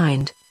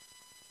mankind.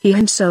 He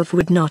himself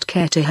would not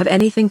care to have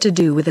anything to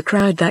do with a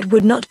crowd that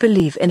would not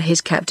believe in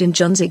his Captain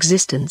John's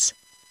existence.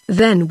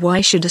 Then why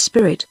should a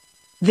spirit?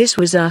 This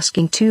was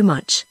asking too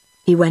much.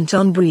 He went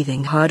on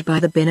breathing hard by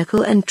the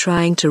binnacle and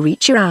trying to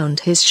reach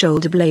around his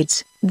shoulder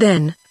blades,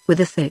 then, with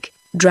a thick,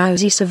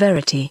 drowsy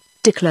severity,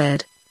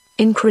 declared,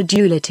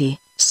 "Incredulity,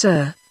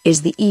 sir,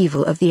 is the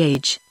evil of the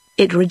age.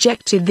 It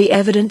rejected the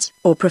evidence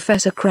or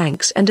Professor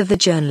Crank's and of the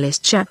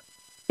journalist chap.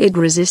 It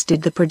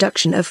resisted the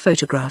production of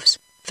photographs,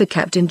 for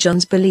Captain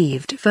Johns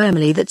believed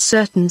firmly that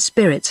certain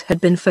spirits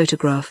had been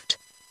photographed.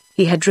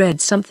 He had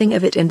read something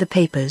of it in the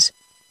papers,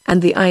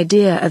 and the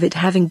idea of it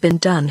having been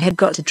done had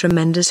got a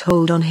tremendous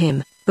hold on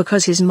him,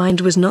 because his mind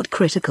was not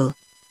critical."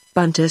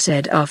 Bunter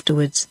said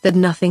afterwards that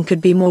nothing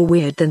could be more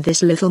weird than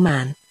this little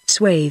man,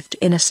 swathed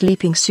in a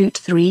sleeping suit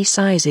 3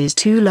 sizes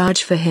too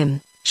large for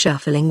him,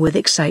 shuffling with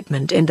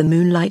excitement in the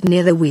moonlight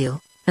near the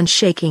wheel, and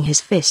shaking his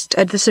fist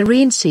at the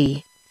serene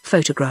sea.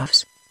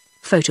 "Photographs.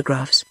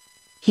 Photographs,"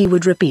 he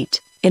would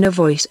repeat, in a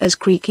voice as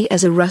creaky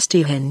as a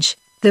rusty hinge.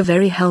 The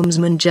very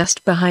helmsman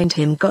just behind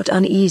him got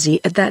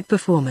uneasy at that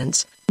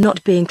performance,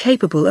 not being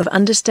capable of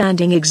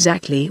understanding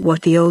exactly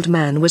what the old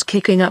man was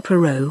kicking up a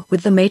row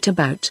with the mate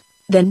about.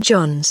 Then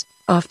Johns,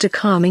 after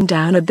calming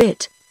down a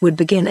bit, would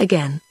begin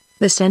again.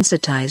 "The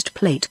sensitized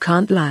plate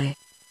can't lie.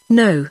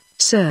 No,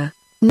 sir.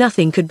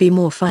 Nothing could be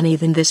more funny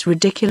than this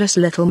ridiculous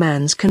little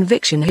man's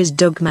conviction." His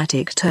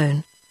dogmatic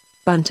tone.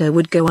 Bunter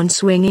would go on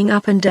swinging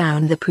up and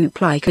down the poop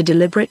like a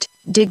deliberate,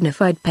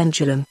 dignified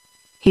pendulum.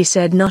 He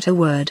said not a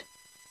word.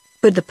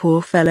 But the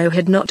poor fellow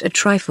had not a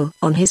trifle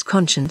on his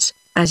conscience,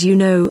 as you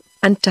know,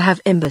 and to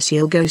have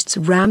imbecile ghosts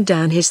rammed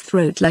down his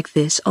throat like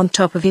this on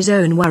top of his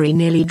own worry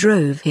nearly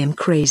drove him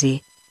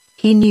crazy.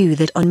 He knew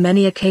that on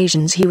many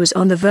occasions he was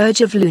on the verge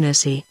of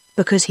lunacy,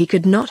 because he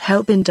could not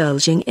help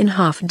indulging in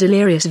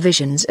half-delirious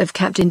visions of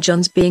Captain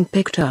Johns being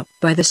picked up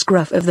by the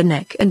scruff of the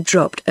neck and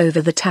dropped over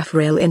the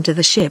taffrail into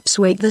the ship's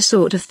wake, the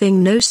sort of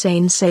thing no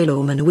sane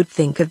sailorman would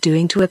think of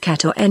doing to a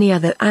cat or any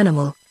other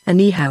animal,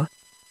 anyhow.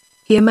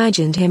 He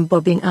imagined him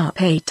bobbing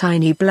up a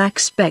tiny black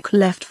speck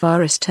left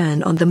far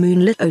astern on the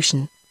moonlit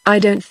ocean. I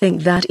don't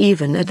think that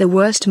even at the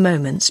worst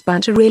moments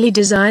Bunter really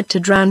desired to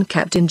drown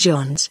Captain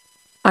Johns.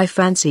 I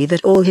fancy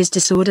that all his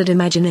disordered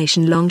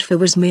imagination longed for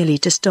was merely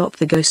to stop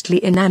the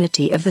ghostly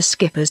inanity of the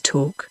skipper's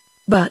talk.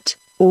 But,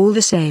 all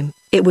the same,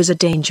 it was a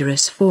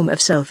dangerous form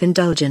of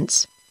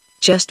self-indulgence.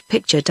 Just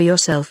picture to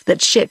yourself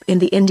that ship in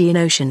the Indian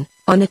Ocean,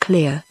 on a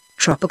clear,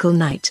 tropical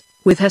night,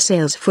 with her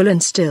sails full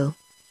and still.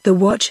 The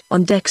watch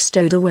on deck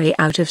stowed away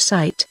out of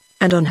sight,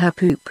 and on her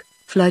poop,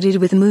 flooded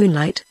with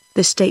moonlight,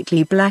 the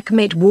stately black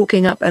mate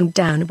walking up and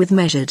down with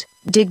measured,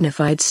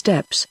 dignified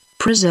steps,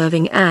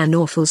 preserving an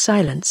awful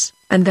silence,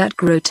 and that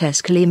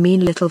grotesquely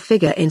mean little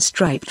figure in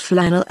striped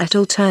flannel at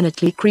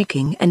alternately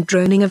creaking and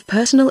droning of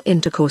personal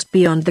intercourse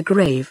beyond the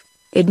grave.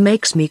 It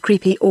makes me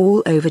creepy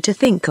all over to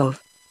think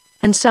of.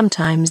 And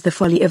sometimes the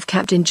folly of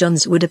Captain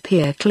Johns would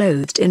appear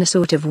clothed in a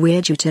sort of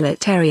weird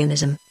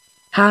utilitarianism.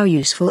 How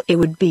useful it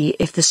would be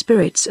if the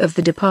spirits of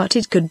the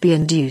departed could be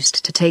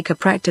induced to take a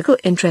practical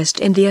interest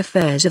in the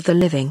affairs of the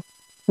living.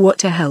 What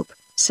to help,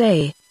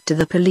 say, to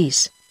the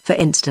police, for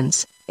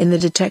instance, in the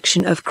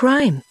detection of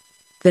crime.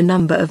 The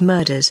number of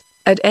murders,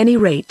 at any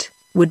rate,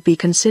 would be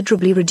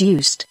considerably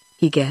reduced,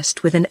 he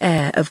guessed with an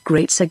air of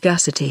great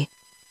sagacity.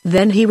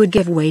 Then he would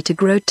give way to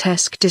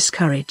grotesque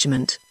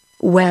discouragement.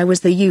 Where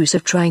was the use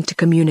of trying to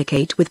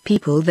communicate with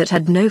people that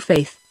had no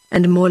faith,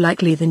 and more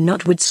likely than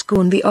not would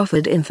scorn the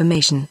offered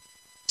information?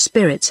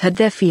 Spirits had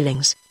their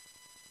feelings.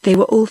 They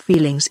were all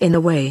feelings in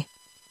a way.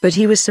 But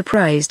he was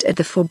surprised at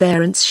the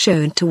forbearance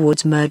shown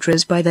towards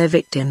murderers by their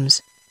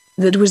victims.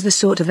 That was the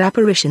sort of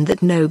apparition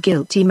that no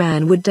guilty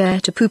man would dare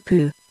to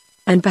pooh-pooh.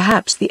 And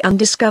perhaps the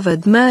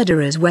undiscovered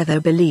murderers, whether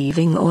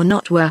believing or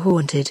not, were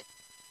haunted.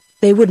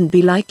 They wouldn't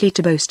be likely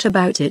to boast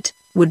about it,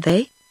 would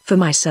they? For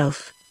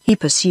myself, he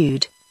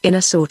pursued, in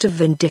a sort of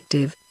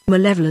vindictive,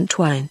 malevolent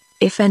whine,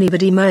 if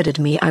anybody murdered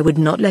me I would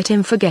not let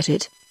him forget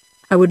it.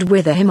 I would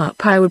wither him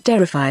up, I would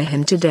terrify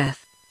him to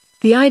death.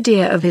 The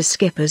idea of his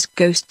skipper's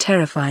ghost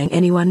terrifying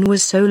anyone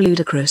was so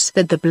ludicrous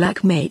that the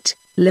black mate,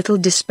 little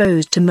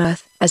disposed to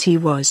mirth as he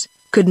was,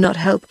 could not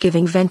help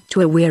giving vent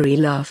to a weary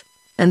laugh.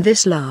 And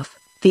this laugh,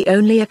 the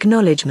only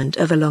acknowledgment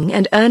of a long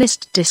and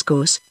earnest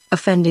discourse,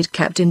 offended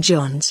Captain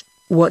Johns.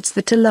 "What's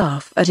there to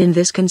laugh at in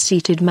this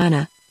conceited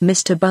manner,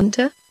 Mr.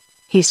 Bunter?"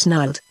 he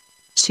snarled.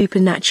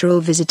 "Supernatural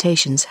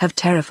visitations have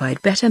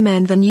terrified better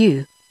men than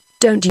you.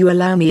 Don't you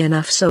allow me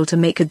enough soul to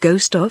make a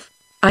ghost of?"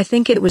 I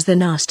think it was the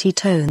nasty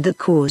tone that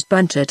caused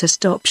Bunter to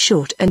stop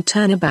short and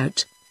turn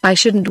about. "I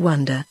shouldn't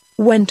wonder,"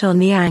 went on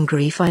the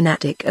angry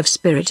fanatic of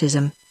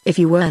spiritism, "if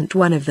you weren't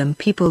one of them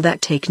people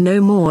that take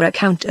no more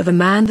account of a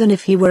man than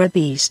if he were a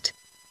beast.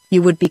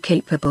 You would be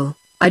capable,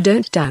 I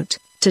don't doubt,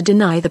 to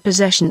deny the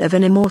possession of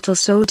an immortal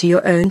soul to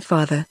your own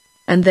father."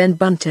 And then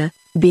Bunter,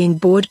 being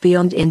bored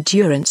beyond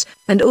endurance,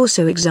 and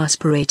also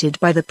exasperated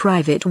by the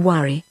private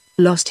worry,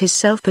 lost his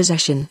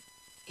self-possession.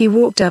 He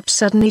walked up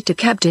suddenly to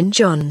Captain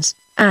Johns,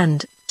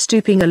 and,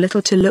 stooping a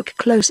little to look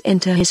close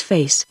into his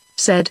face,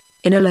 said,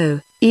 in a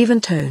low,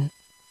 even tone,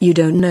 "You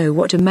don't know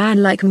what a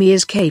man like me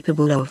is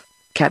capable of."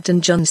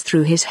 Captain Johns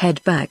threw his head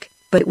back,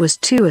 but was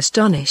too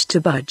astonished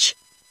to budge.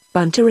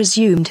 Bunter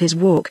resumed his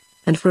walk,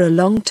 and for a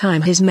long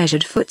time his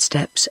measured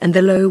footsteps and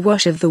the low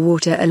wash of the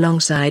water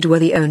alongside were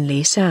the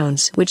only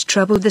sounds which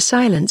troubled the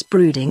silence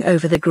brooding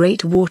over the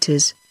great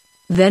waters.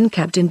 Then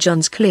Captain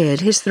Johns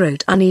cleared his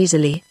throat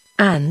uneasily,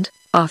 and,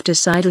 after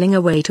sidling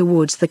away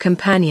towards the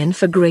companion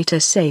for greater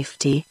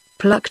safety,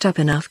 plucked up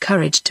enough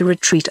courage to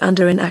retreat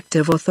under an act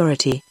of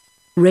authority.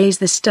 "Raise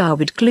the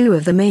starboard clew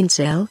of the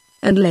mainsail,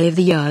 and lay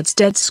the yards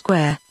dead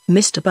square,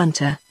 Mr.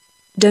 Bunter.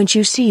 Don't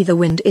you see the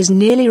wind is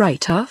nearly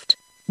right aft?"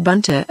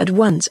 Bunter at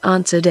once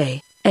answered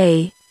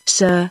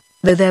sir,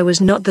 though there was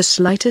not the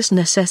slightest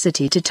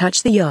necessity to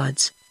touch the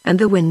yards, and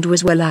the wind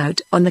was well out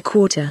on the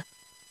quarter.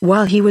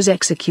 While he was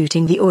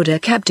executing the order,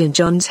 Captain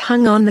Johns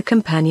hung on the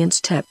companion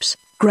steps,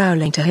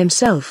 growling to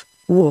himself,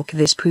 "Walk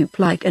this poop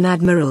like an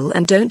admiral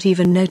and don't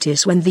even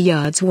notice when the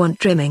yards want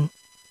trimming.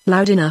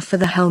 Loud enough for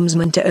the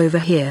helmsman to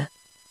overhear."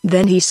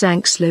 Then he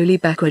sank slowly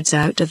backwards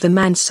out of the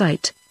man's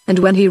sight, and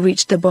when he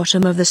reached the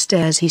bottom of the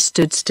stairs he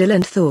stood still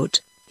and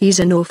thought, "He's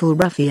an awful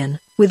ruffian,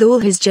 with all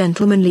his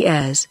gentlemanly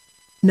airs.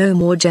 No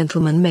more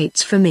gentleman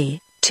mates for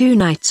me." 2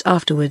 nights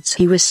afterwards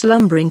he was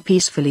slumbering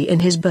peacefully in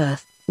his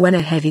berth, when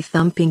a heavy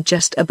thumping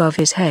just above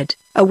his head,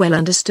 a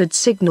well-understood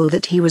signal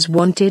that he was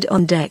wanted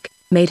on deck,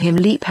 made him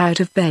leap out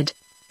of bed,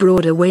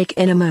 broad awake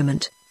in a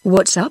moment.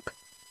 "What's up?"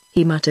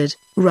 he muttered,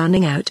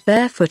 running out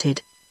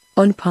barefooted.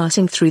 On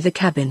passing through the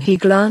cabin he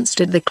glanced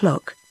at the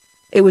clock.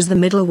 It was the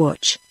middle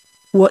watch.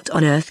 "What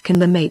on earth can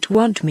the mate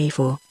want me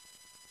for?"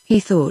 he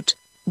thought.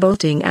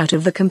 Bolting out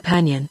of the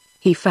companion,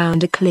 he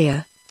found a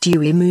clear,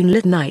 dewy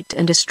moonlit night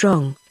and a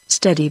strong,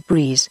 steady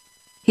breeze.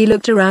 He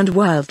looked around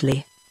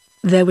wildly.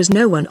 There was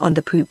no one on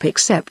the poop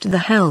except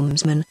the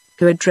helmsman,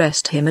 who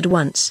addressed him at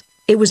once.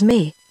 "It was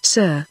me,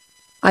 sir.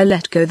 I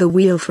let go the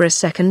wheel for a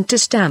second to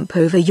stamp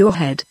over your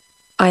head.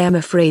 I am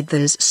afraid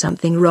there's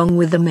something wrong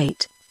with the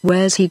mate."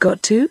 "Where's he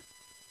got to?"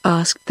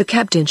 asked the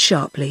captain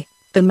sharply.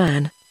 The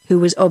man, who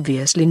was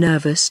obviously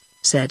nervous,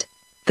 said,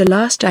 "The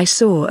last I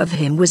saw of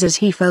him was as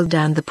he fell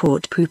down the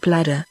port poop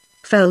ladder."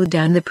 "Fell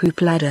down the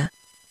poop ladder?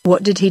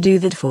 What did he do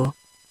that for?"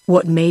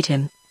 "What made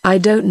him?" "I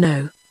don't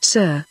know,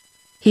 sir.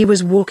 He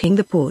was walking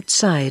the port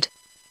side.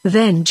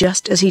 Then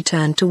just as he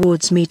turned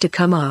towards me to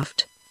come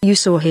aft." "You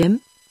saw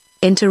him?"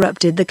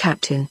 interrupted the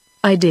captain.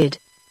 "I did.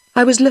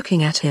 I was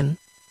looking at him.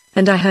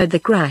 And I heard the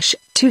crash,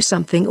 to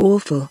something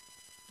awful.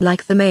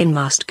 Like the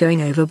mainmast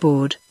going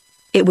overboard.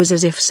 It was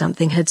as if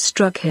something had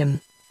struck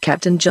him."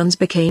 Captain Johns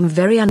became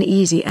very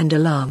uneasy and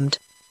alarmed.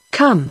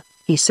 "Come,"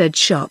 he said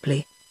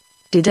sharply.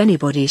 "Did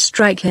anybody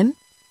strike him?"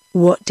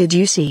 "What did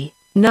you see?"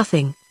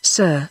 "Nothing,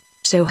 sir,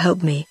 so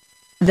help me.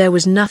 There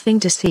was nothing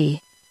to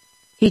see.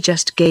 He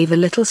just gave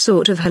a little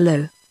sort of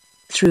hello,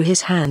 threw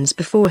his hands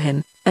before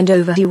him, and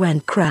over he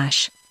went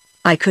crash.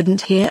 I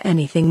couldn't hear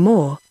anything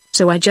more,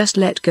 so I just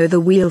let go the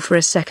wheel for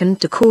a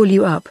second to call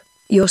you up."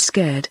 "You're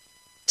scared?"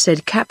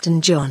 said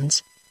Captain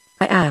Johns.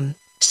 "I am,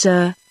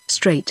 sir,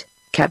 straight."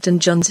 Captain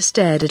Johns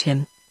stared at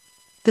him.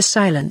 The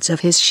silence of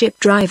his ship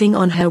driving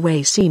on her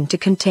way seemed to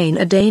contain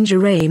a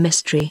danger-ray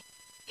mystery.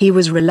 He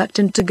was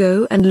reluctant to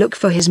go and look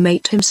for his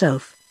mate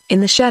himself,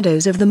 in the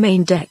shadows of the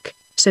main deck,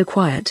 so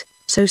quiet,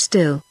 so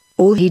still.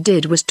 All he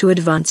did was to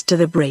advance to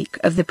the break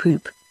of the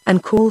poop,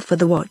 and call for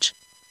the watch.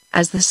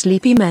 As the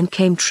sleepy men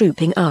came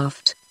trooping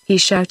aft, he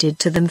shouted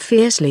to them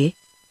fiercely,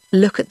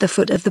 "Look at the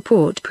foot of the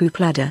port poop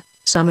ladder,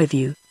 some of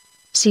you.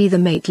 See the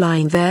mate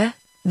lying there?"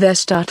 Their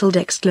startled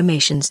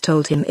exclamations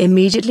told him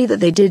immediately that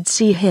they did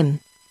see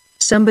him.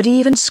 Somebody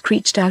even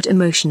screeched out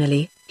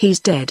emotionally, "He's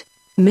dead."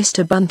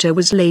 Mr. Bunter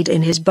was laid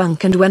in his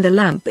bunk, and when the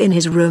lamp in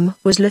his room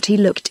was lit he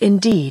looked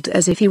indeed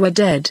as if he were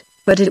dead,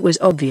 but it was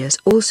obvious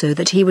also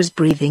that he was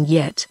breathing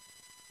yet.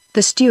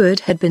 The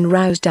steward had been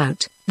roused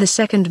out, the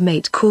second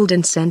mate called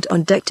and sent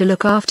on deck to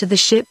look after the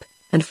ship,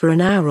 and for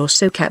an hour or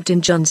so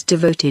Captain Johns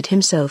devoted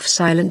himself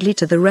silently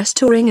to the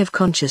restoring of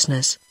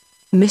consciousness.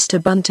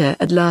 Mr. Bunter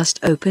at last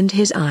opened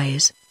his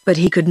eyes, but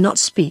he could not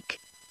speak.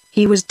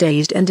 He was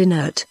dazed and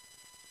inert.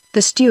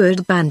 The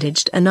steward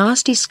bandaged a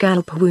nasty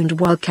scalp wound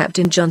while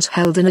Captain Johns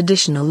held an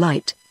additional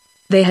light.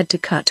 They had to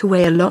cut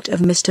away a lot of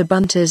Mr.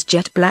 Bunter's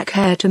jet black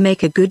hair to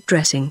make a good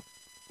dressing.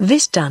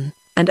 This done,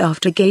 and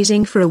after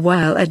gazing for a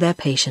while at their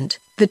patient,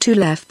 the two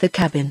left the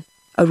cabin.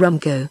 "A rum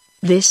go,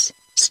 this,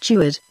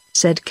 steward,"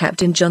 said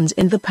Captain Johns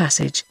in the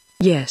passage.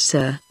 "Yes,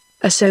 sir.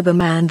 A sober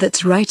man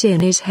that's right in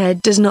his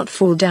head does not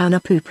fall down a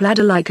poop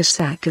ladder like a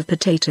sack of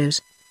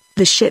potatoes.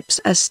 The ship's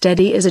as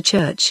steady as a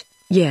church."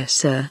 "Yes,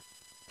 sir."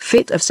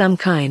 "Fit of some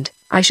kind,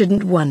 I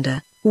shouldn't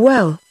wonder."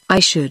 "Well, I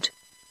should.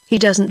 He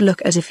doesn't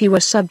look as if he were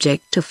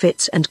subject to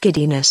fits and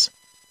giddiness.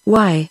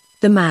 Why,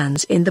 the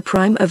man's in the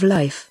prime of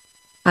life.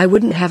 I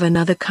wouldn't have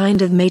another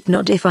kind of mate,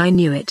 not if I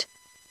knew it."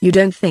 "You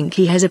don't think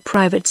he has a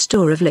private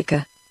store of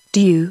liquor? Do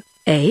you,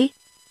 eh?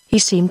 He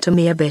seemed to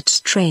me a bit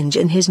strange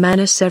in his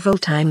manner several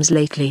times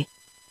lately.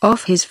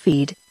 Off his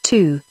feed,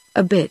 too,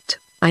 a bit,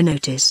 I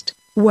noticed."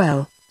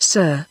 "Well,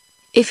 sir,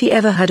 if he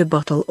ever had a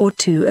bottle or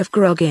two of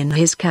grog in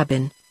his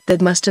cabin,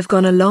 that must have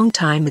gone a long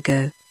time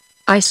ago.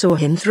 I saw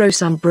him throw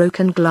some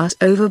broken glass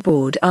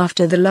overboard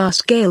after the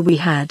last gale we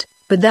had,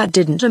 but that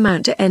didn't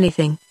amount to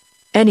anything.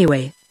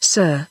 Anyway,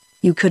 sir,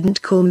 you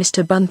couldn't call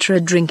Mr. Bunter a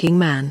drinking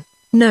man."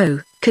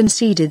 "No,"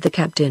 conceded the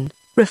captain,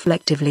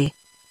 reflectively.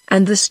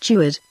 And the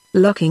steward,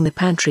 locking the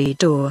pantry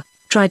door,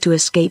 tried to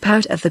escape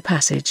out of the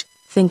passage,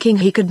 thinking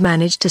he could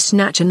manage to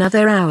snatch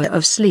another hour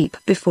of sleep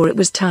before it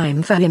was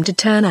time for him to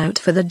turn out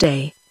for the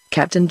day.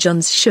 Captain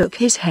Johns shook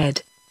his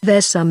head.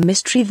 "There's some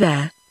mystery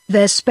there.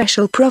 There's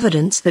special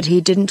providence that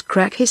he didn't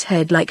crack his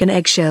head like an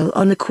eggshell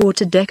on the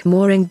quarter-deck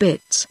mooring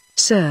bitts,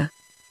 sir.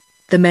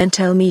 The men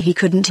tell me he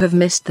couldn't have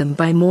missed them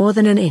by more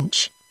than an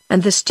inch."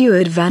 And the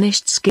steward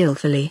vanished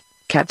skillfully.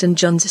 Captain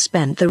Johns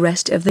spent the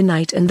rest of the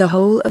night and the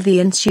whole of the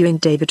ensuing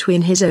day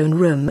between his own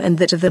room and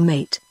that of the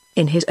mate.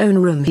 In his own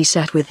room he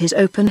sat with his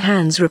open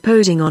hands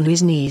reposing on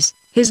his knees,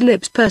 his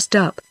lips pursed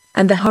up,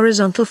 and the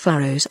horizontal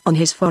furrows on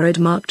his forehead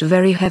marked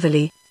very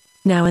heavily.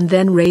 Now and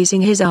then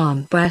raising his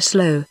arm by a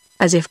slow,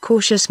 as if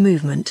cautious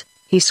movement,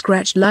 he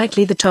scratched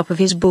lightly the top of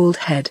his bald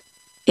head.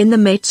 In the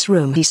mate's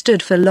room he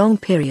stood for long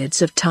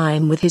periods of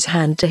time with his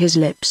hand to his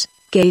lips,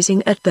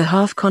 gazing at the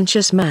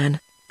half-conscious man.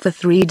 For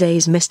 3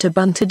 days Mr.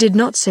 Bunter did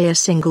not say a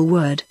single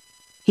word.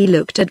 He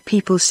looked at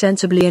people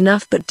sensibly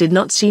enough but did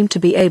not seem to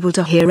be able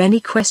to hear any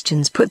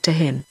questions put to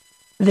him.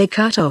 They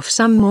cut off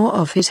some more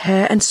of his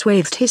hair and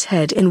swathed his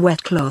head in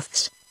wet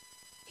cloths.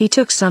 He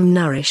took some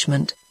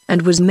nourishment,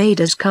 and was made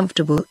as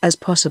comfortable as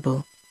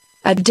possible.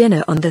 At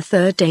dinner on the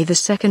third day the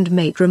second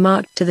mate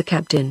remarked to the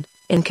captain,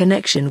 in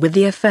connection with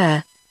the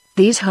affair,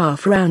 "These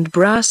half-round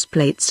brass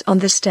plates on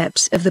the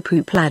steps of the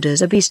poop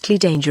ladders are beastly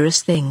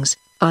dangerous things,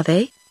 are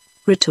they?"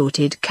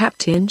 retorted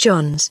Captain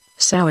Johns,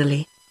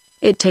 sourly.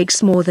 "It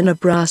takes more than a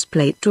brass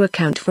plate to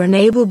account for an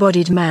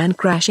able-bodied man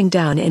crashing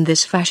down in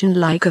this fashion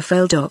like a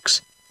fell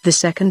docks." The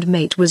second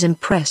mate was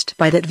impressed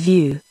by that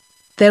view.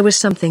 There was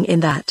something in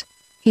that,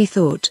 he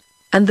thought,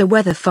 and the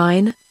weather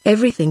fine,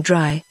 everything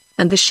dry,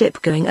 and the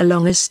ship going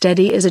along as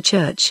steady as a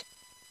church.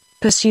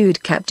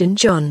 Pursued Captain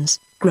Johns,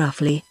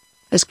 gruffly.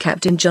 As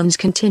Captain Johns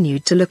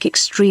continued to look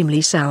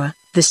extremely sour,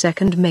 the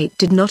second mate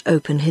did not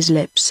open his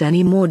lips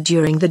any more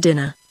during the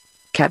dinner.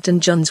 Captain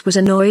Johns was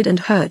annoyed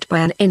and hurt by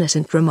an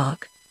innocent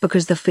remark,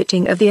 because the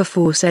fitting of the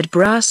aforesaid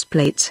brass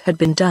plates had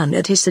been done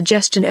at his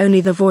suggestion only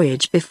the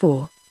voyage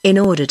before, in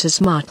order to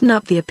smarten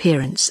up the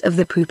appearance of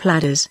the poop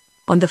ladders.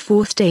 On the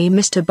fourth day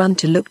Mr.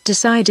 Bunter looked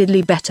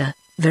decidedly better,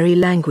 very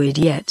languid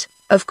yet,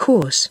 of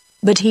course,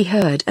 but he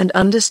heard and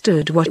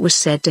understood what was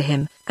said to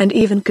him, and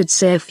even could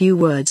say a few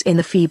words in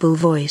a feeble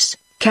voice.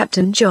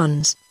 Captain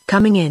Johns,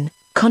 coming in,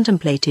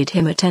 contemplated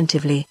him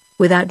attentively,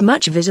 without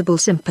much visible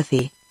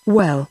sympathy.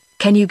 "Well,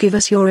 can you give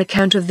us your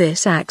account of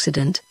this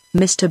accident,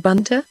 Mr.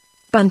 Bunter?"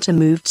 Bunter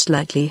moved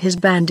slightly his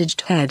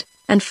bandaged head,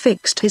 and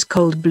fixed his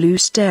cold blue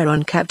stare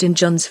on Captain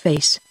John's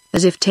face,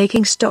 as if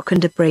taking stock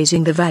and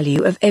appraising the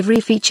value of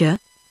every feature: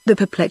 the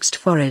perplexed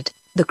forehead,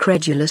 the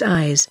credulous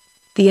eyes,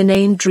 the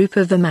inane droop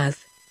of the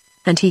mouth.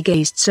 and he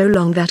gazed so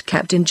long that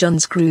Captain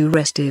Johns grew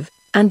restive,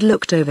 and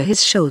looked over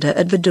his shoulder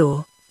at the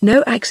door.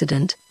 "No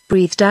accident,"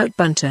 breathed out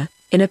Bunter,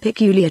 in a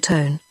peculiar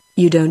tone.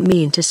 "You don't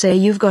mean to say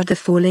you've got the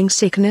falling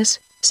sickness?"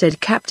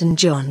 said Captain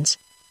Johns.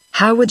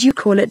 "How would you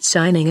call it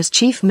signing as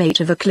chief mate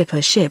of a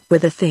clipper ship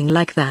with a thing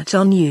like that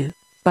on you?"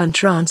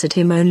 Bunter answered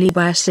him only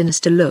by a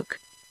sinister look.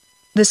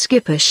 The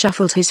skipper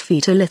shuffled his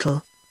feet a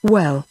little.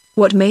 "Well,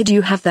 what made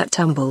you have that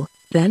tumble,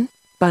 then?"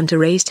 Bunter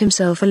raised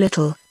himself a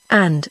little,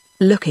 and,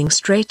 looking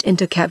straight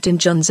into Captain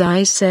John's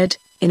eyes, said,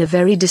 in a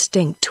very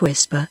distinct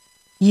whisper,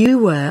 "You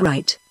were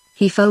right."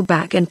 He fell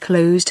back and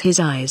closed his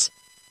eyes.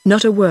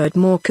 Not a word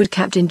more could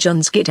Captain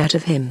Johns get out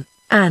of him,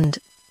 and,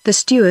 the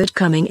steward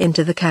coming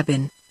into the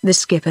cabin, the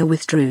skipper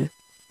withdrew.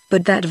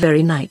 But that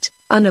very night,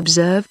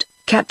 unobserved,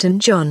 Captain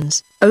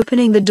Johns,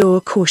 opening the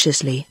door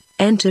cautiously,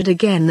 entered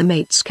again the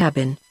mate's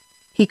cabin.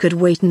 He could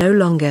wait no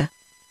longer.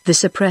 The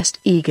suppressed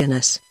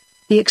eagerness,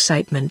 the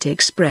excitement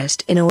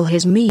expressed in all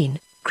his mean,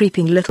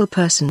 creeping little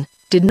person,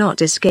 did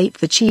not escape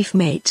the chief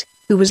mate,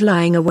 who was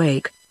lying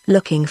awake,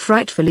 looking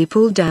frightfully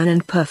pulled down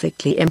and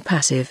perfectly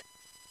impassive.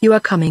 "You are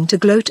coming to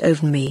gloat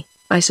over me,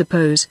 I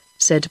suppose,"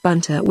 said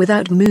Bunter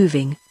without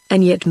moving,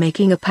 and yet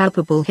making a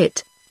palpable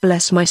hit.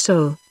 "Bless my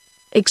soul!"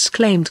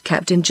 exclaimed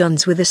Captain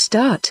Johns with a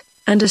start,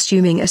 and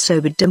assuming a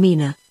sobered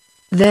demeanor.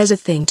 "There's a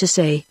thing to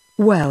say.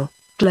 Well,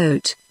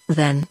 gloat,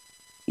 then.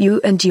 You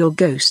and your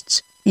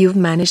ghosts, you've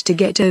managed to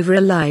get over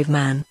a live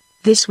man."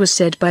 This was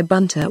said by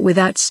Bunter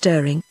without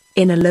stirring,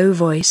 in a low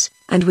voice,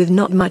 and with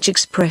not much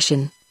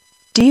expression.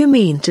 "Do you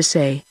mean to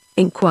say,"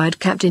 inquired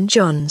Captain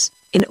Johns,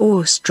 in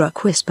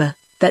awestruck whisper,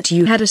 "that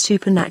you had a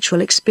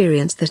supernatural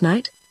experience that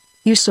night?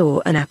 You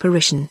saw an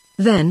apparition,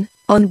 then,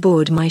 on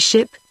board my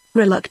ship?"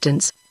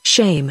 Reluctance,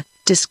 shame,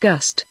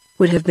 disgust,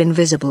 would have been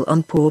visible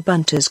on poor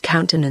Bunter's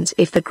countenance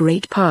if the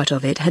great part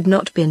of it had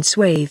not been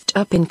swathed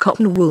up in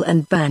cotton wool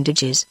and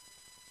bandages.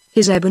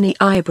 His ebony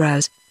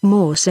eyebrows,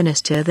 more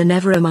sinister than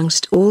ever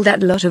amongst all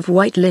that lot of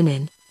white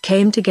linen,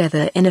 came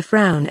together in a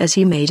frown as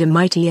he made a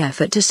mighty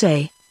effort to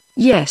say,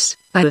 "Yes,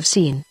 I have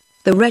seen."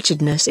 The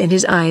wretchedness in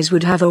his eyes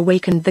would have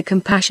awakened the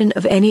compassion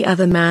of any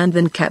other man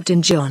than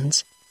Captain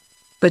Johns.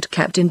 But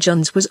Captain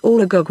Johns was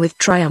all agog with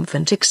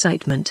triumphant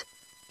excitement.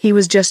 He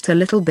was just a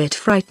little bit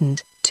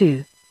frightened,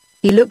 too.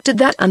 He looked at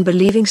that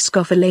unbelieving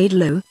scoffer laid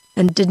low,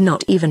 and did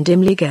not even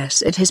dimly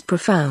guess at his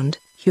profound,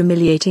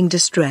 humiliating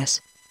distress.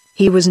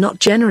 He was not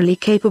generally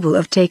capable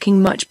of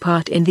taking much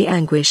part in the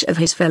anguish of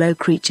his fellow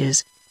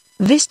creatures.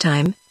 This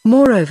time,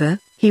 moreover,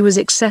 he was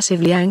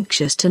excessively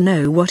anxious to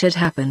know what had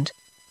happened.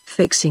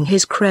 Fixing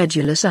his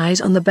credulous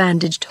eyes on the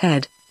bandaged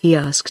head, he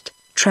asked,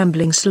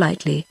 trembling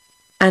slightly,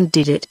 "And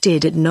did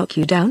it knock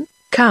you down?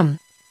 Come.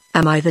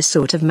 Am I the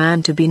sort of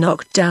man to be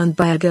knocked down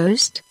by a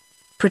ghost?"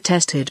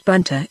 protested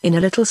Bunter in a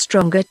little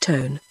stronger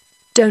tone.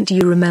 "Don't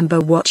you remember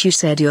what you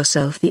said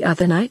yourself the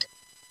other night?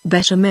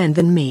 Better men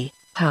than me,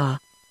 ha!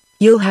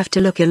 You'll have to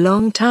look a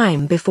long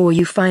time before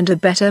you find a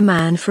better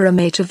man for a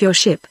mate of your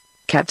ship."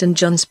 Captain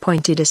Johns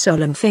pointed a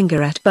solemn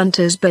finger at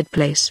Bunter's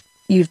bedplace.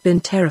 "You've been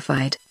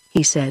terrified,"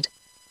 he said.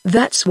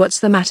 "That's what's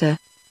the matter.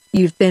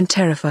 You've been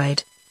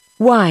terrified.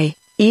 Why,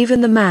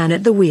 even the man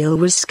at the wheel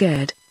was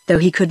scared, though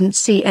he couldn't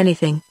see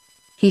anything.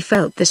 He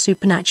felt the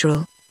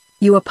supernatural.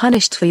 You are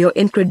punished for your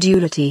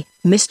incredulity,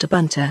 Mr.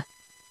 Bunter.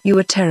 You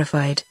were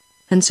terrified."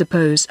 "And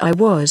suppose I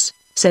was,"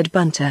 said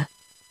Bunter.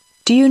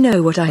 "Do you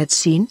know what I had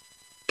seen?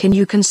 Can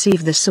you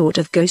conceive the sort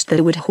of ghost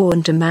that would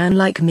haunt a man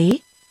like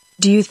me?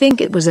 Do you think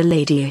it was a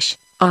ladyish,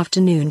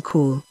 afternoon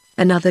call,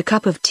 another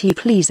cup of tea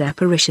please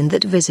apparition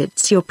that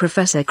visits your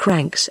Professor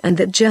Cranks and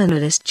that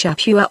journalist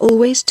chap you are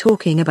always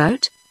talking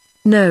about?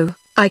 No,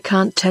 I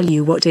can't tell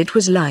you what it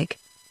was like.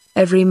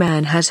 Every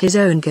man has his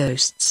own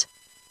ghosts.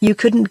 You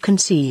couldn't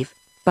conceive."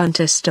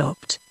 Bunter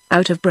stopped,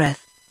 out of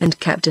breath, and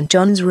Captain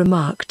Johns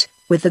remarked,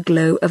 with the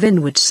glow of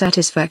inward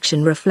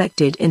satisfaction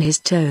reflected in his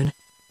tone,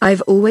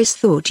 "I've always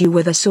thought you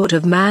were the sort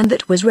of man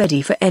that was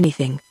ready for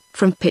anything,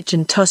 from pitch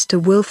and toss to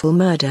willful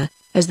murder,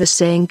 as the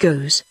saying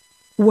goes."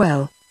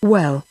 Well.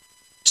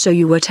 So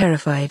you were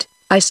terrified."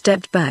 "I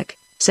stepped back,"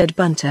 said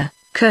Bunter,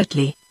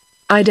 curtly.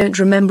 "I don't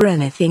remember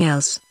anything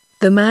else.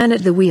 The man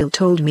at the wheel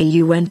told me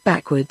you went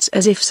backwards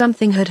as if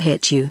something had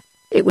hit you.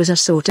 It was a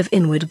sort of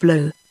inward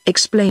blow,"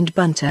 explained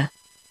Bunter.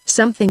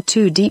 "Something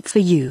too deep for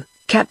you,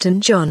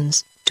 Captain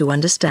Johns, to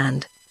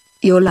understand.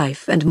 Your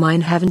life and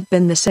mine haven't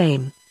been the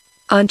same.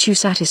 Aren't you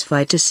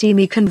satisfied to see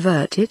me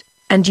converted,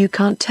 and you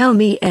can't tell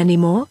me any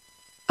more?"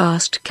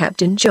 asked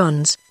Captain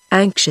Johns,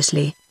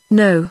 anxiously.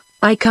 "No,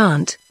 I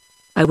can't.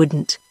 I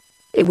wouldn't.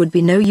 It would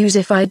be no use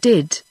if I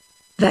did.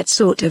 That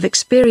sort of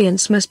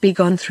experience must be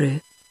gone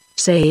through.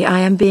 Say I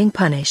am being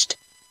punished.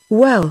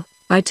 Well,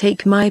 I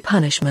take my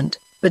punishment,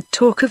 but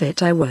talk of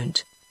it I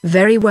won't."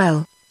 "Very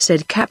well,"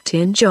 said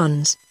Captain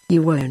Johns,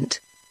 "you won't.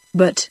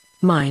 But,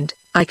 mind,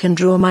 I can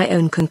draw my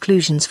own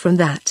conclusions from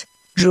that.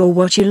 Draw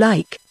what you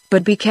like,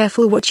 but be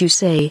careful what you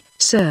say,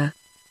 sir.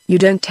 You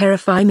don't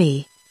terrify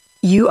me.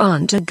 You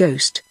aren't a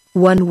ghost,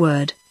 one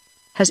word.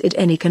 Has it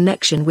any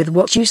connection with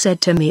what you said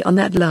to me on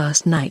that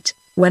last night,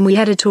 when we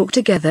had a talk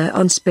together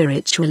on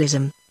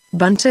spiritualism?"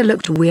 Bunter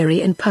looked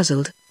weary and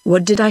puzzled.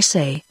 What did I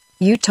say?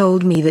 You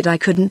told me that I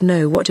couldn't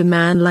know what a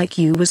man like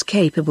you was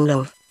capable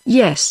of.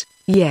 Yes,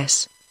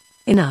 yes.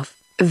 Enough.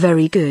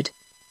 Very good.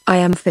 I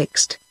am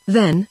fixed,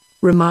 then,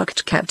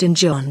 remarked Captain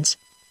Johns.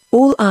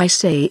 All I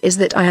say is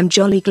that I am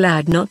jolly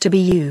glad not to be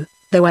you,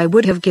 though I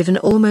would have given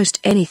almost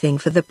anything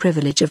for the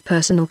privilege of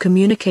personal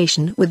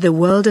communication with the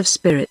world of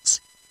spirits.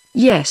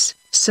 Yes,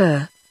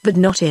 sir, but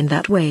not in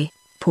that way.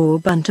 Poor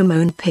Bunter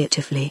moaned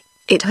pitifully.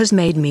 It has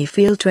made me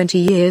feel 20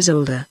 years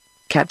older.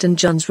 Captain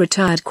Johns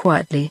retired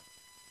quietly.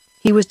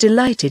 He was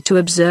delighted to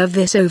observe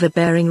this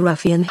overbearing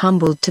ruffian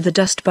humbled to the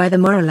dust by the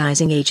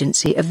moralizing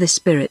agency of the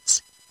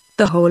spirits.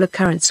 The whole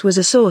occurrence was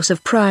a source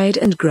of pride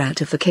and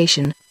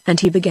gratification, and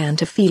he began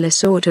to feel a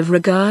sort of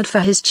regard for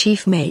his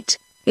chief mate.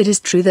 It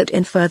is true that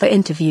in further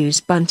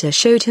interviews Bunter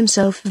showed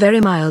himself very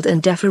mild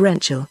and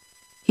deferential.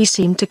 He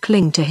seemed to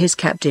cling to his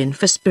captain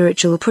for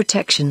spiritual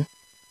protection.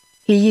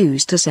 He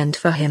used to send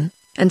for him,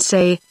 and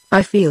say,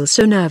 "I feel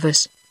so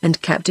nervous,"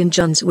 and Captain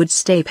Johns would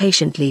stay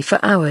patiently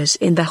for hours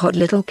in the hot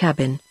little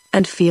cabin,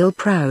 and feel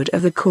proud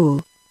of the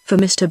call, for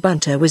Mr.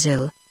 Bunter was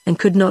ill, and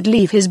could not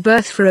leave his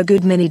berth for a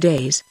good many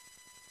days.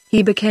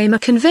 He became a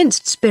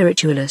convinced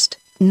spiritualist,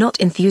 not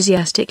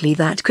enthusiastically,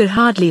 that could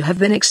hardly have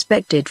been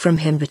expected from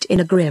him, but in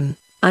a grim,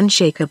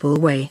 unshakable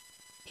way.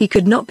 He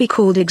could not be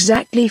called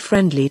exactly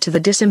friendly to the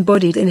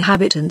disembodied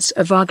inhabitants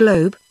of our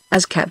globe,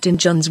 as Captain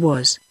Johns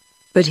was.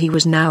 But he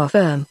was now a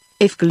firm,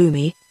 if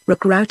gloomy,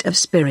 recruit of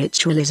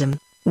spiritualism.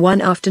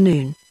 One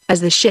afternoon, as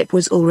the ship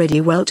was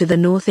already well to the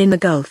north in the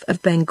Gulf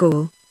of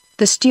Bengal,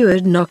 the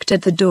steward knocked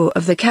at the door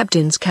of the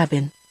captain's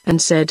cabin, and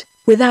said,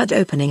 without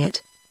opening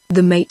it,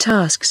 "The mate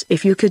asks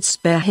if you could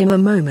spare him a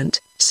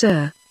moment,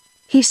 sir.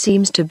 He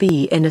seems to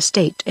be in a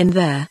state in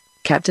there."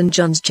 Captain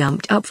Johns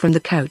jumped up from the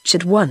couch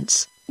at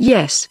once.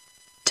 "Yes.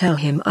 Tell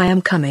him I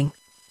am coming."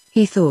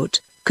 He thought,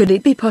 could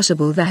it be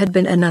possible there had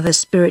been another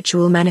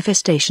spiritual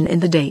manifestation in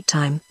the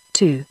daytime,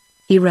 too?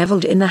 He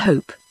reveled in the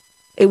hope.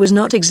 It was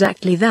not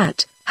exactly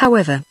that,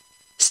 however.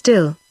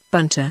 Still,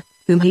 Bunter,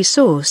 whom he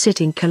saw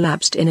sitting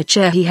collapsed in a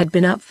chair, he had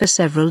been up for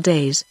several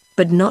days,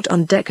 but not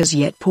on deck as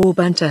yet. Poor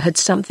Bunter had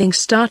something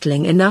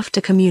startling enough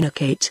to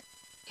communicate.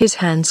 His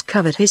hands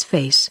covered his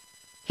face.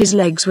 His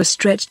legs were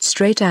stretched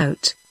straight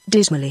out,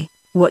 dismally.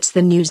 "What's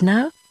the news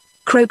now?"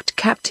 croaked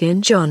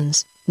Captain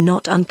Johns,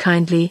 not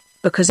unkindly,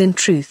 because in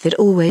truth it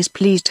always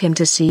pleased him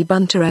to see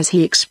Bunter, as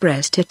he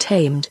expressed it,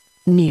 tamed.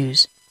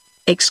 "News!"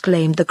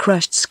 exclaimed the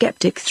crushed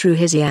skeptic through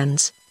his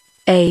hands.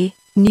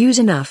 News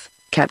enough,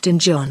 Captain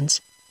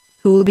Johns.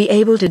 Who'll be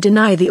able to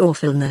deny the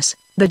awfulness,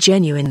 the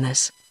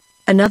genuineness?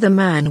 Another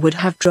man would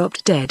have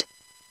dropped dead.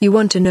 You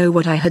want to know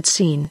what I had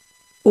seen?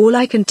 All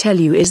I can tell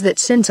you is that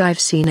since I've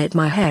seen it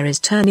my hair is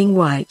turning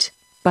white."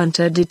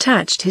 Bunter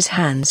detached his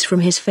hands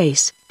from his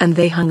face, and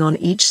they hung on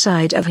each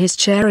side of his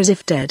chair as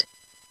if dead.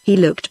 He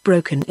looked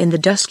broken in the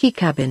dusky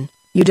cabin.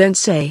 "You don't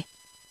say?"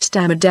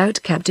 stammered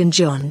out Captain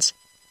Johns.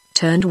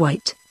 "Turned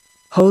white.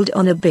 Hold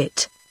on a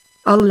bit.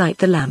 I'll light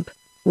the lamp."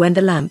 When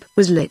the lamp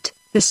was lit,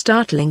 the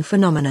startling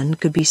phenomenon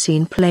could be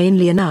seen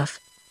plainly enough.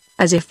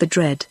 As if the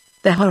dread,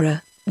 the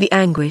horror, the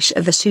anguish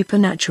of the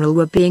supernatural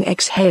were being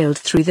exhaled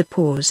through the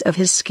pores of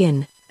his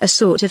skin, a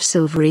sort of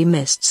silvery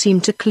mist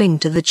seemed to cling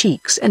to the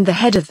cheeks and the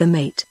head of the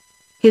mate.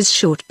 His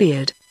short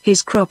beard,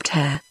 his cropped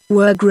hair,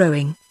 were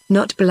growing,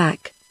 not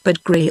black,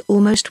 but grey,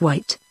 almost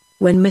white.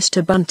 When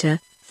Mr.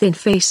 Bunter,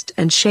 thin-faced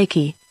and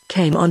shaky,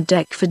 came on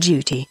deck for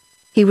duty,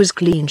 he was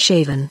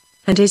clean-shaven,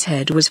 and his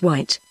head was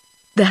white.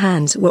 The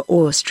hands were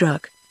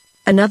awestruck.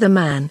 "Another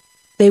man,"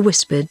 they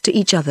whispered to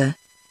each other.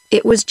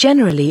 It was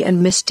generally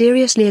and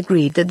mysteriously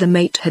agreed that the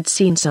mate had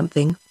seen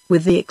something,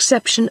 with the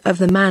exception of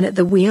the man at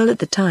the wheel at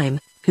the time,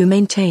 who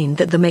maintained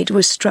that the mate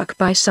was struck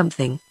by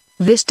something.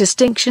 This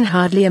distinction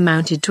hardly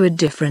amounted to a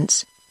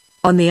difference.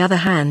 On the other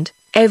hand,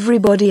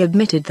 everybody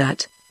admitted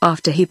that,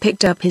 after he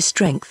picked up his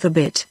strength a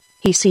bit,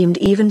 he seemed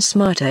even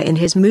smarter in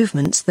his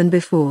movements than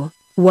before.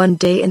 One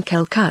day in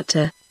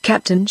Calcutta,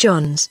 Captain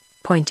Johns,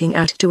 pointing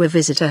out to a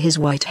visitor his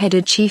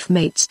white-headed chief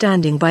mate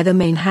standing by the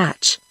main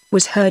hatch,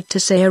 was heard to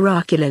say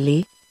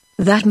oracularly,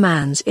 "That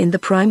man's in the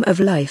prime of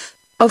life."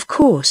 Of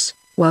course,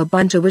 while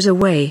Bunter was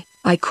away,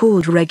 I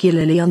called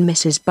regularly on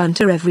Mrs.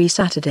 Bunter every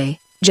Saturday,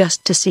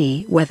 just to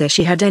see whether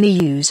she had any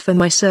use for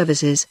my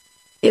services.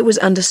 It was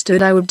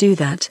understood I would do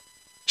that.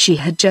 She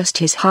had just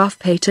his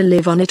half-pay to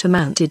live on. It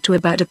amounted to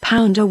about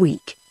 £1 a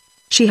week.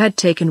 She had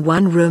taken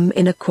one room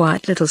in a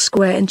quiet little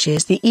square in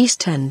the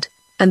East End,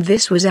 and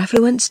this was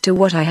affluence to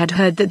what I had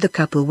heard that the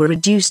couple were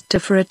reduced to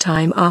for a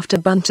time after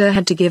Bunter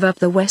had to give up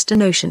the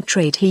Western Ocean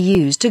trade. He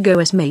used to go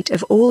as mate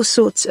of all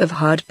sorts of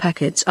hard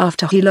packets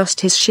after he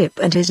lost his ship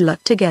and his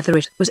luck together.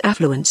 It was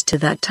affluence to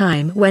that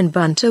time when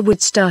Bunter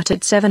would start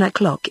at 7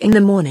 o'clock in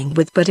the morning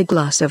with but a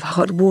glass of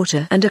hot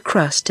water and a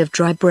crust of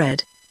dry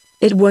bread.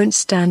 It won't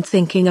stand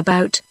thinking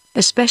about,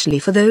 especially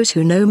for those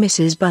who know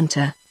Mrs.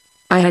 Bunter.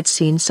 I had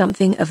seen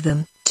something of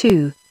them,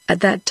 too, at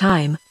that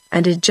time,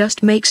 and it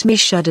just makes me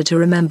shudder to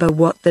remember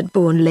what that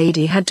born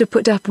lady had to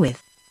put up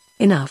with.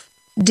 Enough.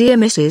 Dear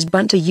Mrs.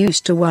 Bunter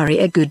used to worry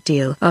a good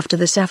deal after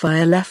the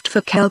Sapphire left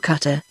for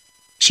Calcutta.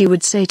 She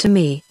would say to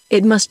me,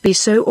 "It must be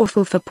so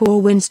awful for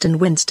poor Winston.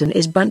 Winston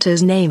is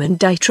Bunter's name,"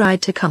 and I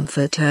tried to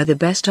comfort her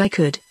the best I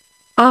could.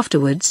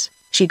 Afterwards,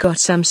 she got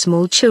some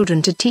small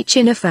children to teach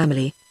in a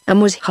family,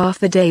 and was half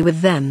the day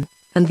with them,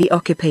 and the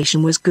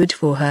occupation was good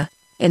for her.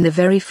 In the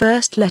very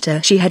first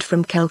letter she had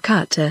from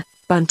Calcutta,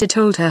 Bunter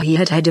told her he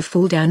had had a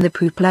fall down the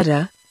poop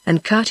ladder,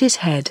 and cut his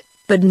head,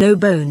 but no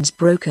bones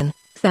broken,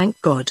 thank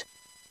God.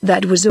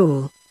 That was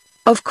all.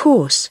 Of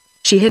course,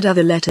 she had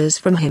other letters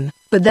from him,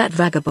 but that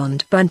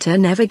vagabond Bunter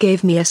never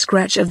gave me a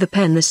scratch of the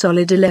pen the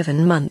solid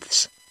 11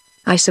 months.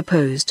 I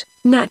supposed,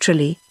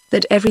 naturally,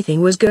 that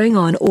everything was going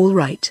on all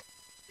right.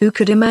 Who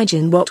could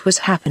imagine what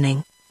was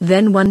happening?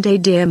 Then one day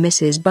dear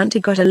Mrs. Bunter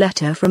got a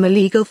letter from a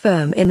legal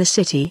firm in the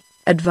city,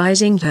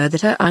 advising her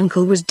that her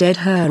uncle was dead.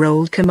 Her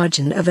old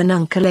curmudgeon of an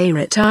uncle, a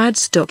retired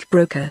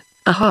stockbroker,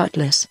 a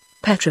heartless,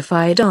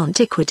 petrified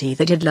antiquity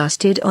that had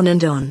lasted on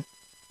and on.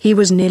 He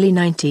was nearly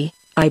 90,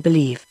 I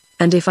believe,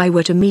 and if I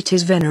were to meet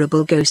his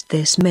venerable ghost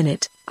this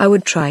minute, I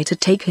would try to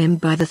take him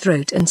by the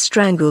throat and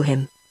strangle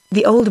him.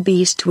 The old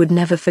beast would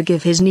never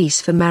forgive his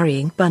niece for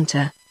marrying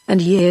Bunter,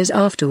 and years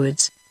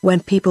afterwards,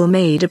 when people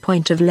made a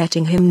point of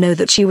letting him know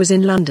that she was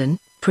in London,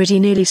 pretty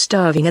nearly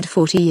starving at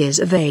 40 years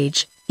of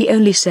age, he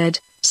only said,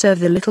 "Serve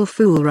the little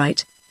fool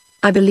right."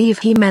 I believe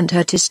he meant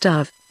her to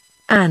starve.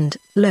 And,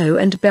 lo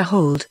and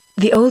behold,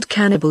 the old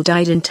cannibal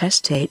died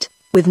intestate,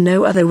 with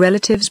no other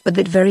relatives but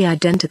that very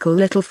identical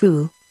little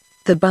fool.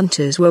 The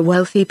Bunters were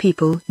wealthy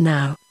people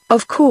now,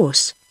 of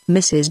course.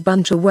 Mrs.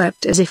 Bunter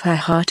wept as if her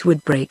heart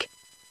would break.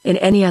 In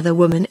any other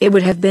woman it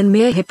would have been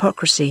mere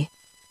hypocrisy.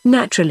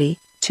 Naturally,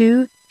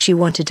 too, she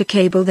wanted to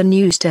cable the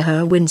news to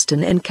her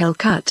Winston in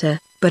Calcutta,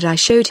 but I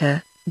showed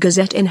her,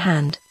 Gazette in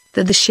hand,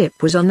 that the ship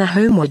was on the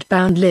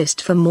homeward-bound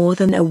list for more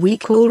than a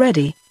week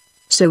already.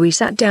 So we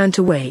sat down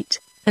to wait,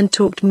 and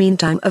talked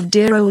meantime of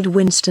dear old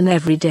Winston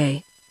every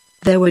day.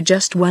 There were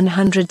just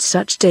 100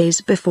 such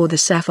days before the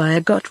Sapphire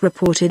got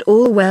reported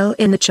all well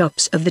in the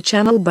chops of the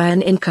Channel by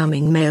an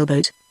incoming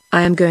mailboat.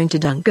 "I am going to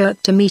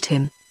Dunkirk to meet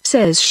him,"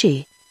 says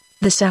she.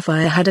 The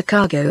Sapphire had a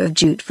cargo of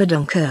jute for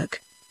Dunkirk.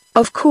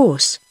 Of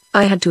course,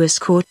 I had to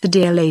escort the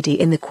dear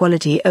lady in the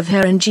quality of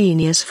her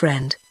ingenious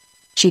friend.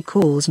 She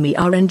calls me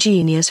our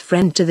ingenious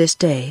friend to this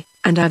day,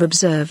 and I've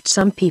observed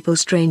some people,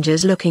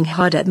 strangers, looking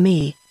hard at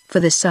me, for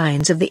the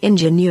signs of the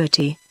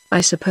ingenuity,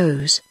 I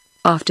suppose.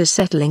 After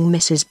settling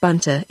Mrs.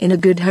 Bunter in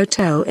a good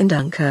hotel in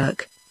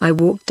Dunkirk, I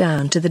walked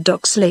down to the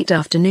docks late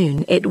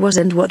afternoon it was,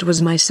 and what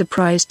was my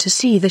surprise to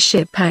see the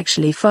ship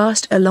actually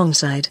fast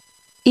alongside.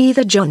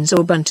 Either Johns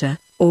or Bunter,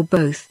 or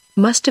both,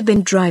 must have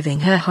been driving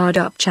her hard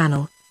up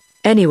channel.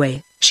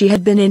 Anyway, she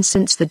had been in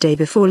since the day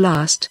before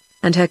last,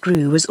 and her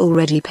crew was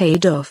already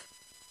paid off.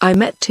 I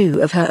met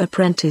 2 of her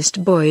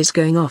apprenticed boys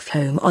going off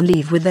home on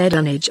leave with their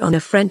dunnage on a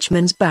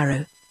Frenchman's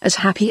barrow, as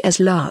happy as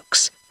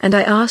larks, and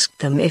I asked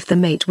them if the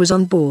mate was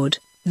on board.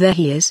 "There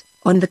he is,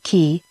 on the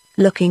quay,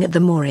 looking at the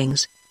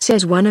moorings,"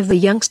 says one of the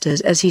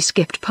youngsters as he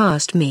skipped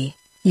past me.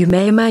 You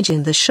may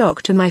imagine the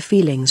shock to my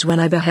feelings when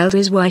I beheld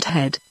his white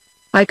head.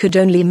 I could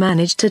only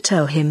manage to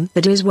tell him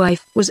that his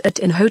wife was at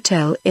an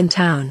hotel in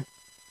town.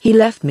 He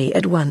left me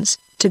at once,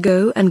 to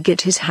go and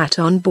get his hat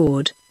on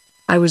board.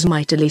 I was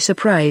mightily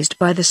surprised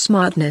by the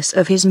smartness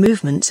of his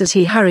movements as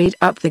he hurried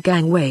up the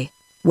gangway,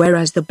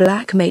 whereas the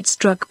black mate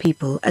struck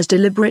people as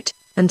deliberate,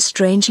 and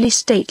strangely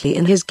stately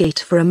in his gait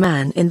for a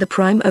man in the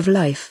prime of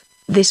life.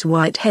 This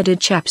white-headed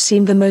chap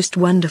seemed the most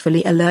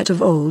wonderfully alert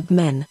of old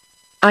men.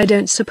 I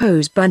don't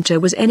suppose Bunter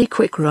was any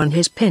quicker on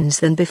his pins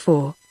than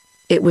before.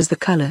 It was the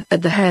color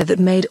of the hair that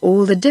made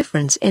all the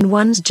difference in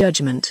one's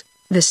judgment,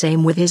 the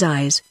same with his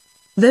eyes.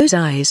 Those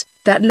eyes,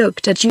 that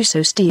looked at you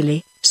so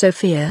steely, so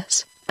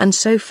fierce, and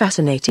so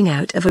fascinating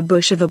out of a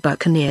bush of a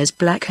buccaneer's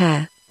black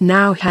hair,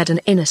 now had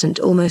an innocent,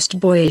 almost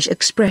boyish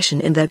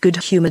expression in their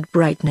good-humored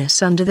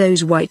brightness under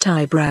those white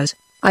eyebrows.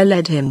 I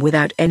led him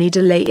without any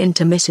delay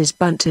into Mrs.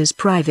 Bunter's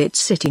private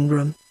sitting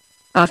room.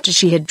 After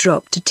she had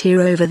dropped a tear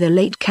over the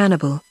late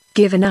cannibal,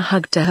 given a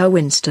hug to her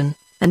Winston,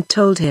 and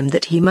told him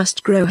that he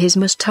must grow his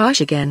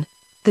moustache again,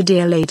 the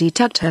dear lady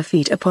tucked her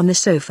feet upon the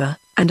sofa,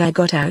 and I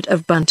got out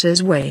of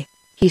Bunter's way.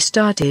 He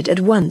started at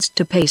once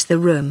to pace the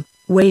room,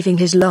 waving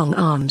his long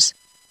arms.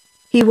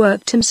 He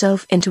worked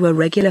himself into a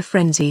regular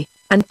frenzy,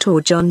 and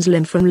tore John's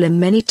limb from limb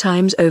many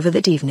times over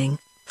that evening.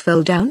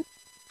 Fell down?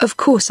 Of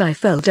course I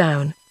fell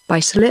down, by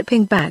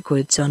slipping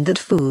backwards on that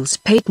fool's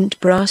patent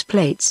brass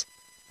plates.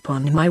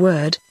 Upon my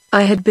word,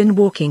 I had been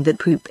walking that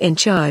poop in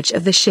charge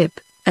of the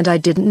ship, and I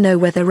didn't know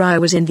whether I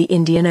was in the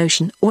Indian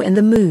Ocean or in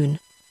the moon.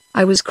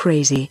 I was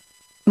crazy.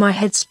 My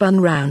head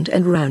spun round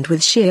and round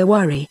with sheer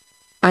worry.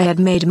 I had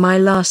made my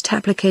last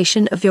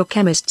application of your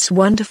chemist's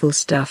wonderful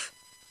stuff.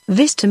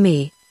 This to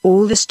me,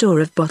 all the store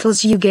of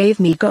bottles you gave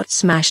me got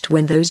smashed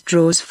when those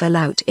drawers fell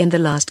out in the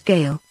last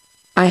gale.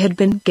 I had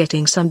been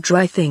getting some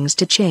dry things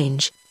to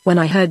change, when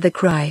I heard the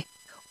cry,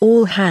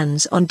 "All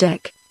hands on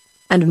deck,"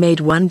 and made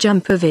one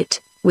jump of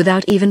it,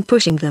 without even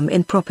pushing them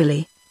in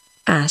properly.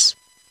 Ass.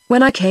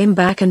 When I came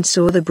back and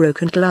saw the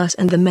broken glass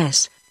and the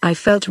mess, I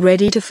felt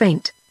ready to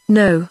faint.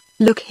 No,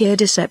 look here,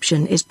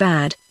 deception is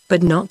bad,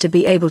 but not to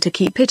be able to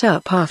keep it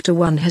up after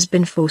one has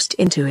been forced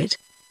into it.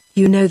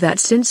 You know that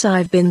since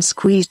I've been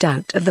squeezed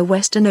out of the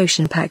Western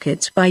Ocean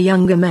packets by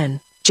younger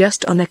men,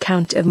 just on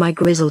account of my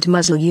grizzled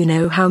muzzle, you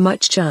know how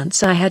much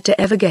chance I had to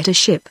ever get a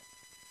ship.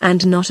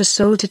 And not a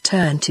soul to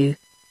turn to.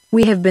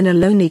 We have been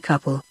a lonely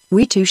couple,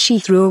 we two. She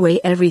threw away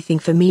everything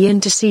for me,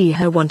 and to see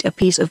her want a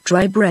piece of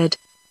dry bread.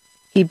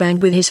 He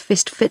banged with his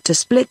fist fit to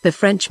split the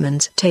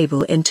Frenchman's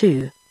table in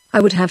two. I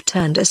would have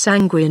turned a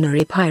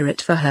sanguinary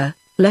pirate for her,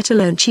 let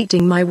alone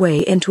cheating my way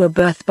into a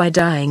berth by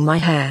dyeing my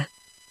hair.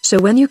 So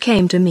when you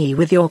came to me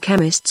with your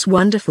chemist's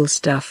wonderful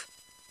stuff.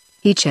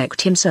 He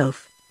checked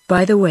himself.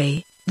 By the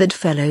way, that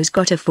fellow's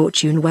got a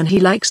fortune when he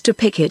likes to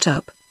pick it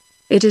up.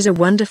 It is a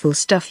wonderful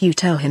stuff. You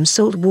tell him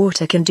salt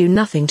water can do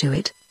nothing to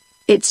it.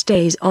 It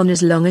stays on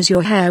as long as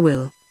your hair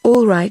will.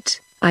 All right,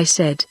 I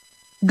said.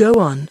 Go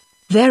on.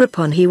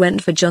 Thereupon he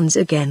went for Johns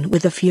again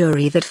with a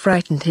fury that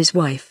frightened his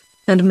wife,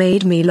 and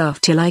made me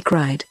laugh till I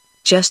cried.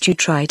 Just you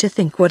try to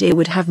think what it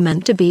would have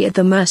meant to be at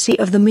the mercy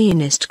of the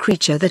meanest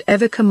creature that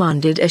ever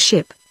commanded a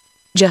ship.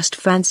 Just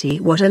fancy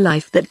what a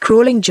life that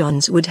crawling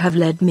Johns would have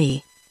led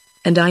me.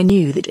 And I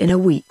knew that in a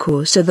week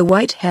or so the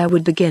white hair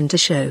would begin to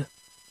show.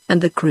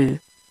 And the crew.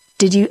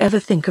 Did you ever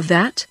think of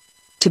that?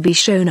 To be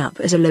shown up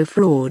as a low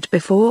fraud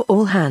before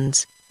all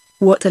hands.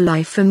 What a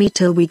life for me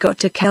till we got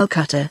to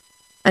Calcutta.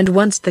 And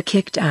once they're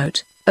kicked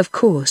out, of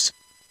course.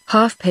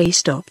 Half pay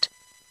stopped.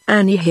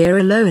 Annie here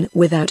alone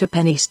without a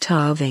penny,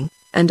 starving,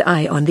 and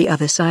I on the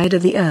other side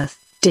of the earth,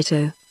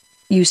 ditto.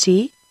 You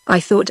see, I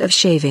thought of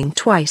shaving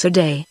twice a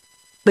day.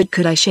 But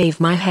could I shave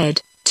my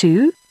head,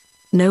 too?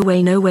 No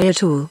way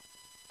at all.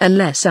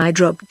 Unless I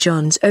dropped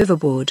Johns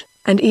overboard,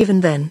 and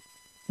even then.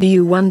 Do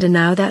you wonder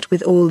now that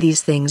with all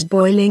these things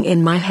boiling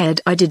in my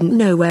head I didn't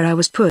know where I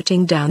was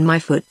putting down my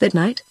foot that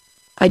night?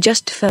 I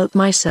just felt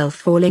myself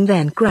falling,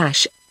 then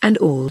crash, and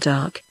all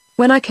dark.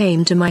 When I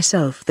came to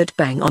myself, that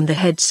bang on the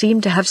head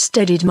seemed to have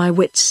steadied my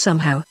wits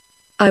somehow.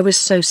 I was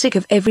so sick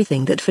of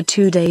everything that for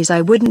 2 days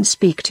I wouldn't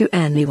speak to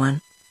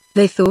anyone.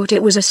 They thought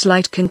it was a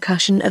slight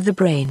concussion of the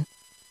brain.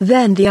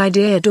 Then the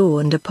idea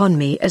dawned upon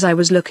me as I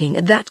was looking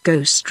at that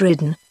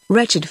ghost-ridden,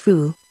 wretched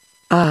fool.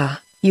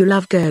 Ah, you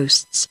love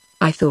ghosts,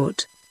 I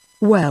thought.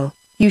 Well,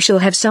 you shall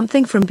have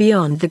something from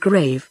beyond the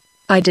grave.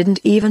 I didn't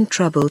even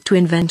trouble to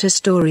invent a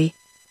story.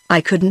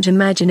 I couldn't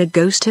imagine a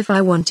ghost if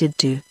I wanted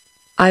to.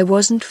 I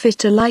wasn't fit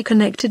to lie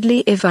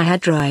connectedly if I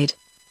had tried.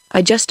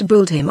 I just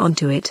bulled him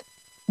onto it.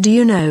 Do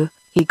you know,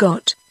 he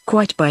got,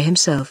 quite by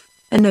himself,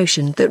 a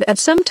notion that at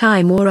some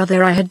time or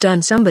other I had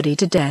done somebody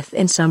to death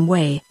in some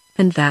way,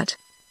 and that...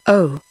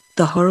 Oh,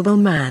 the horrible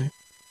man!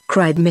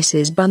 Cried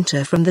Mrs.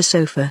 Bunter from the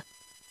sofa.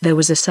 There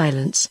was a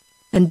silence.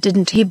 And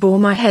didn't he bore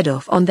my head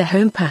off on the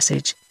home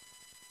passage?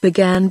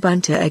 Began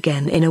Bunter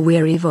again in a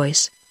weary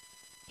voice.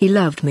 He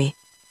loved me.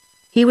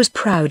 He was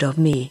proud of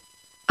me.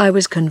 I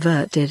was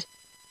converted.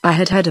 I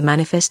had had a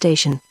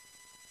manifestation.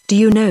 Do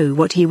you know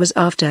what he was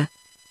after?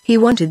 He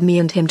wanted me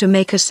and him to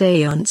make a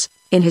séance,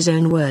 in his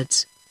own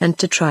words, and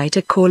to try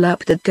to call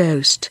up that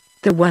ghost,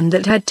 the one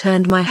that had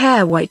turned my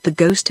hair white, the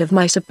ghost of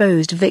my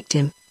supposed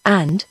victim,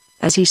 and,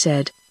 as he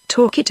said,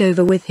 talk it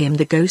over with him,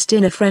 the ghost,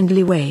 in a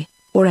friendly way,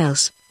 or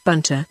else,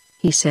 Bunter,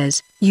 he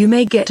says, you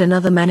may get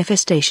another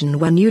manifestation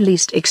when you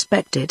least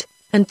expect it,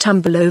 and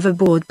tumble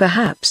overboard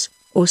perhaps,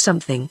 or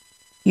something.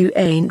 You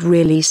ain't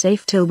really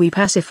safe till we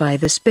pacify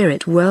the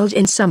spirit world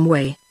in some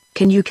way.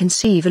 Can you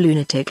conceive a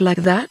lunatic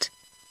like that?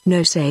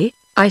 No, say,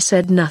 I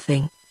said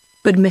nothing.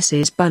 But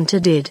Mrs. Bunter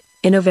did,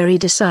 in a very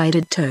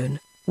decided tone.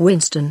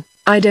 Winston,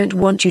 I don't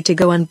want you to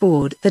go on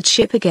board that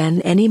ship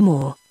again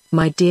anymore,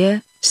 my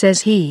dear,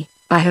 says he.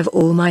 I have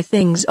all my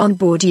things on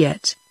board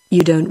yet.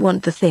 You don't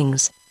want the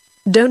things.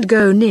 Don't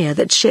go near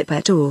that ship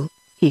at all.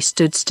 He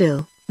stood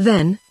still,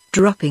 then,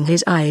 dropping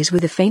his eyes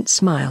with a faint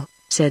smile,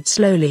 said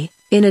slowly,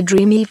 in a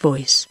dreamy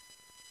voice.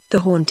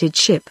 The haunted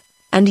ship,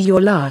 and your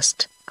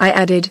last, I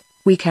added.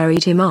 We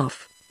carried him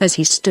off, as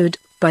he stood,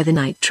 by the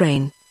night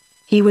train.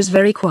 He was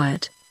very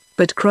quiet,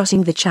 but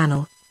crossing the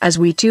channel, as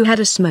we two had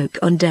a smoke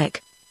on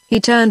deck, he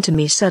turned to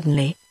me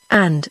suddenly,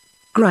 and,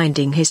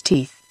 grinding his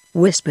teeth,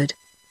 whispered,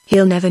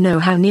 he'll never know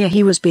how near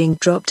he was being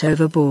dropped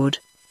overboard.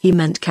 He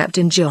meant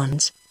Captain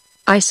Johns.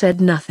 I said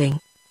nothing.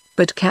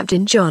 But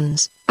Captain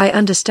Johns, I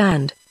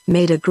understand,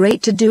 made a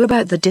great to-do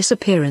about the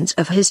disappearance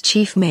of his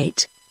chief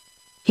mate.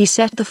 He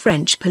set the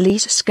French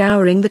police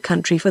scouring the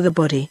country for the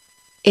body.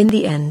 In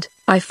the end,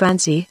 I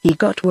fancy he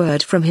got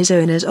word from his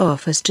owner's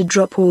office to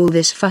drop all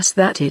this fuss,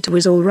 that it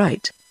was all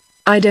right.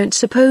 I don't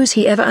suppose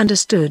he ever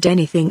understood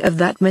anything of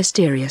that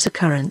mysterious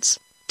occurrence.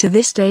 To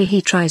this day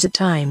he tries at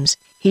times.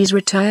 He's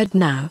retired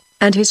now,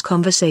 and his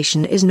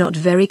conversation is not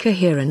very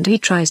coherent. He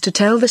tries to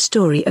tell the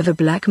story of a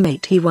black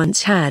mate he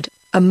once had,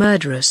 a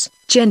murderous,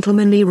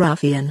 gentlemanly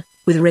ruffian,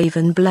 with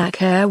raven black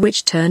hair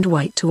which turned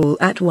white all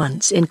at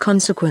once in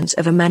consequence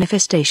of a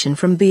manifestation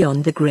from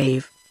beyond the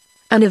grave.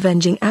 An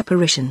avenging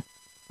apparition.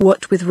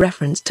 What with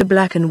reference to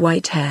black and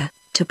white hair,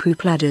 to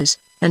poop ladders,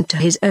 and to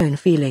his own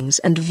feelings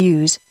and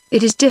views,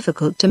 it is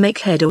difficult to make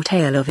head or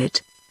tail of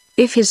it.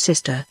 If his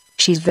sister,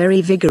 she's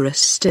very vigorous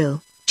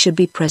still, should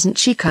be present.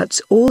 She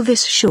cuts all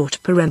this short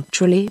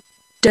peremptorily.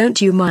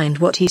 Don't you mind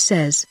what he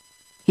says?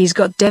 He's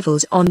got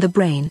devils on the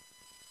brain.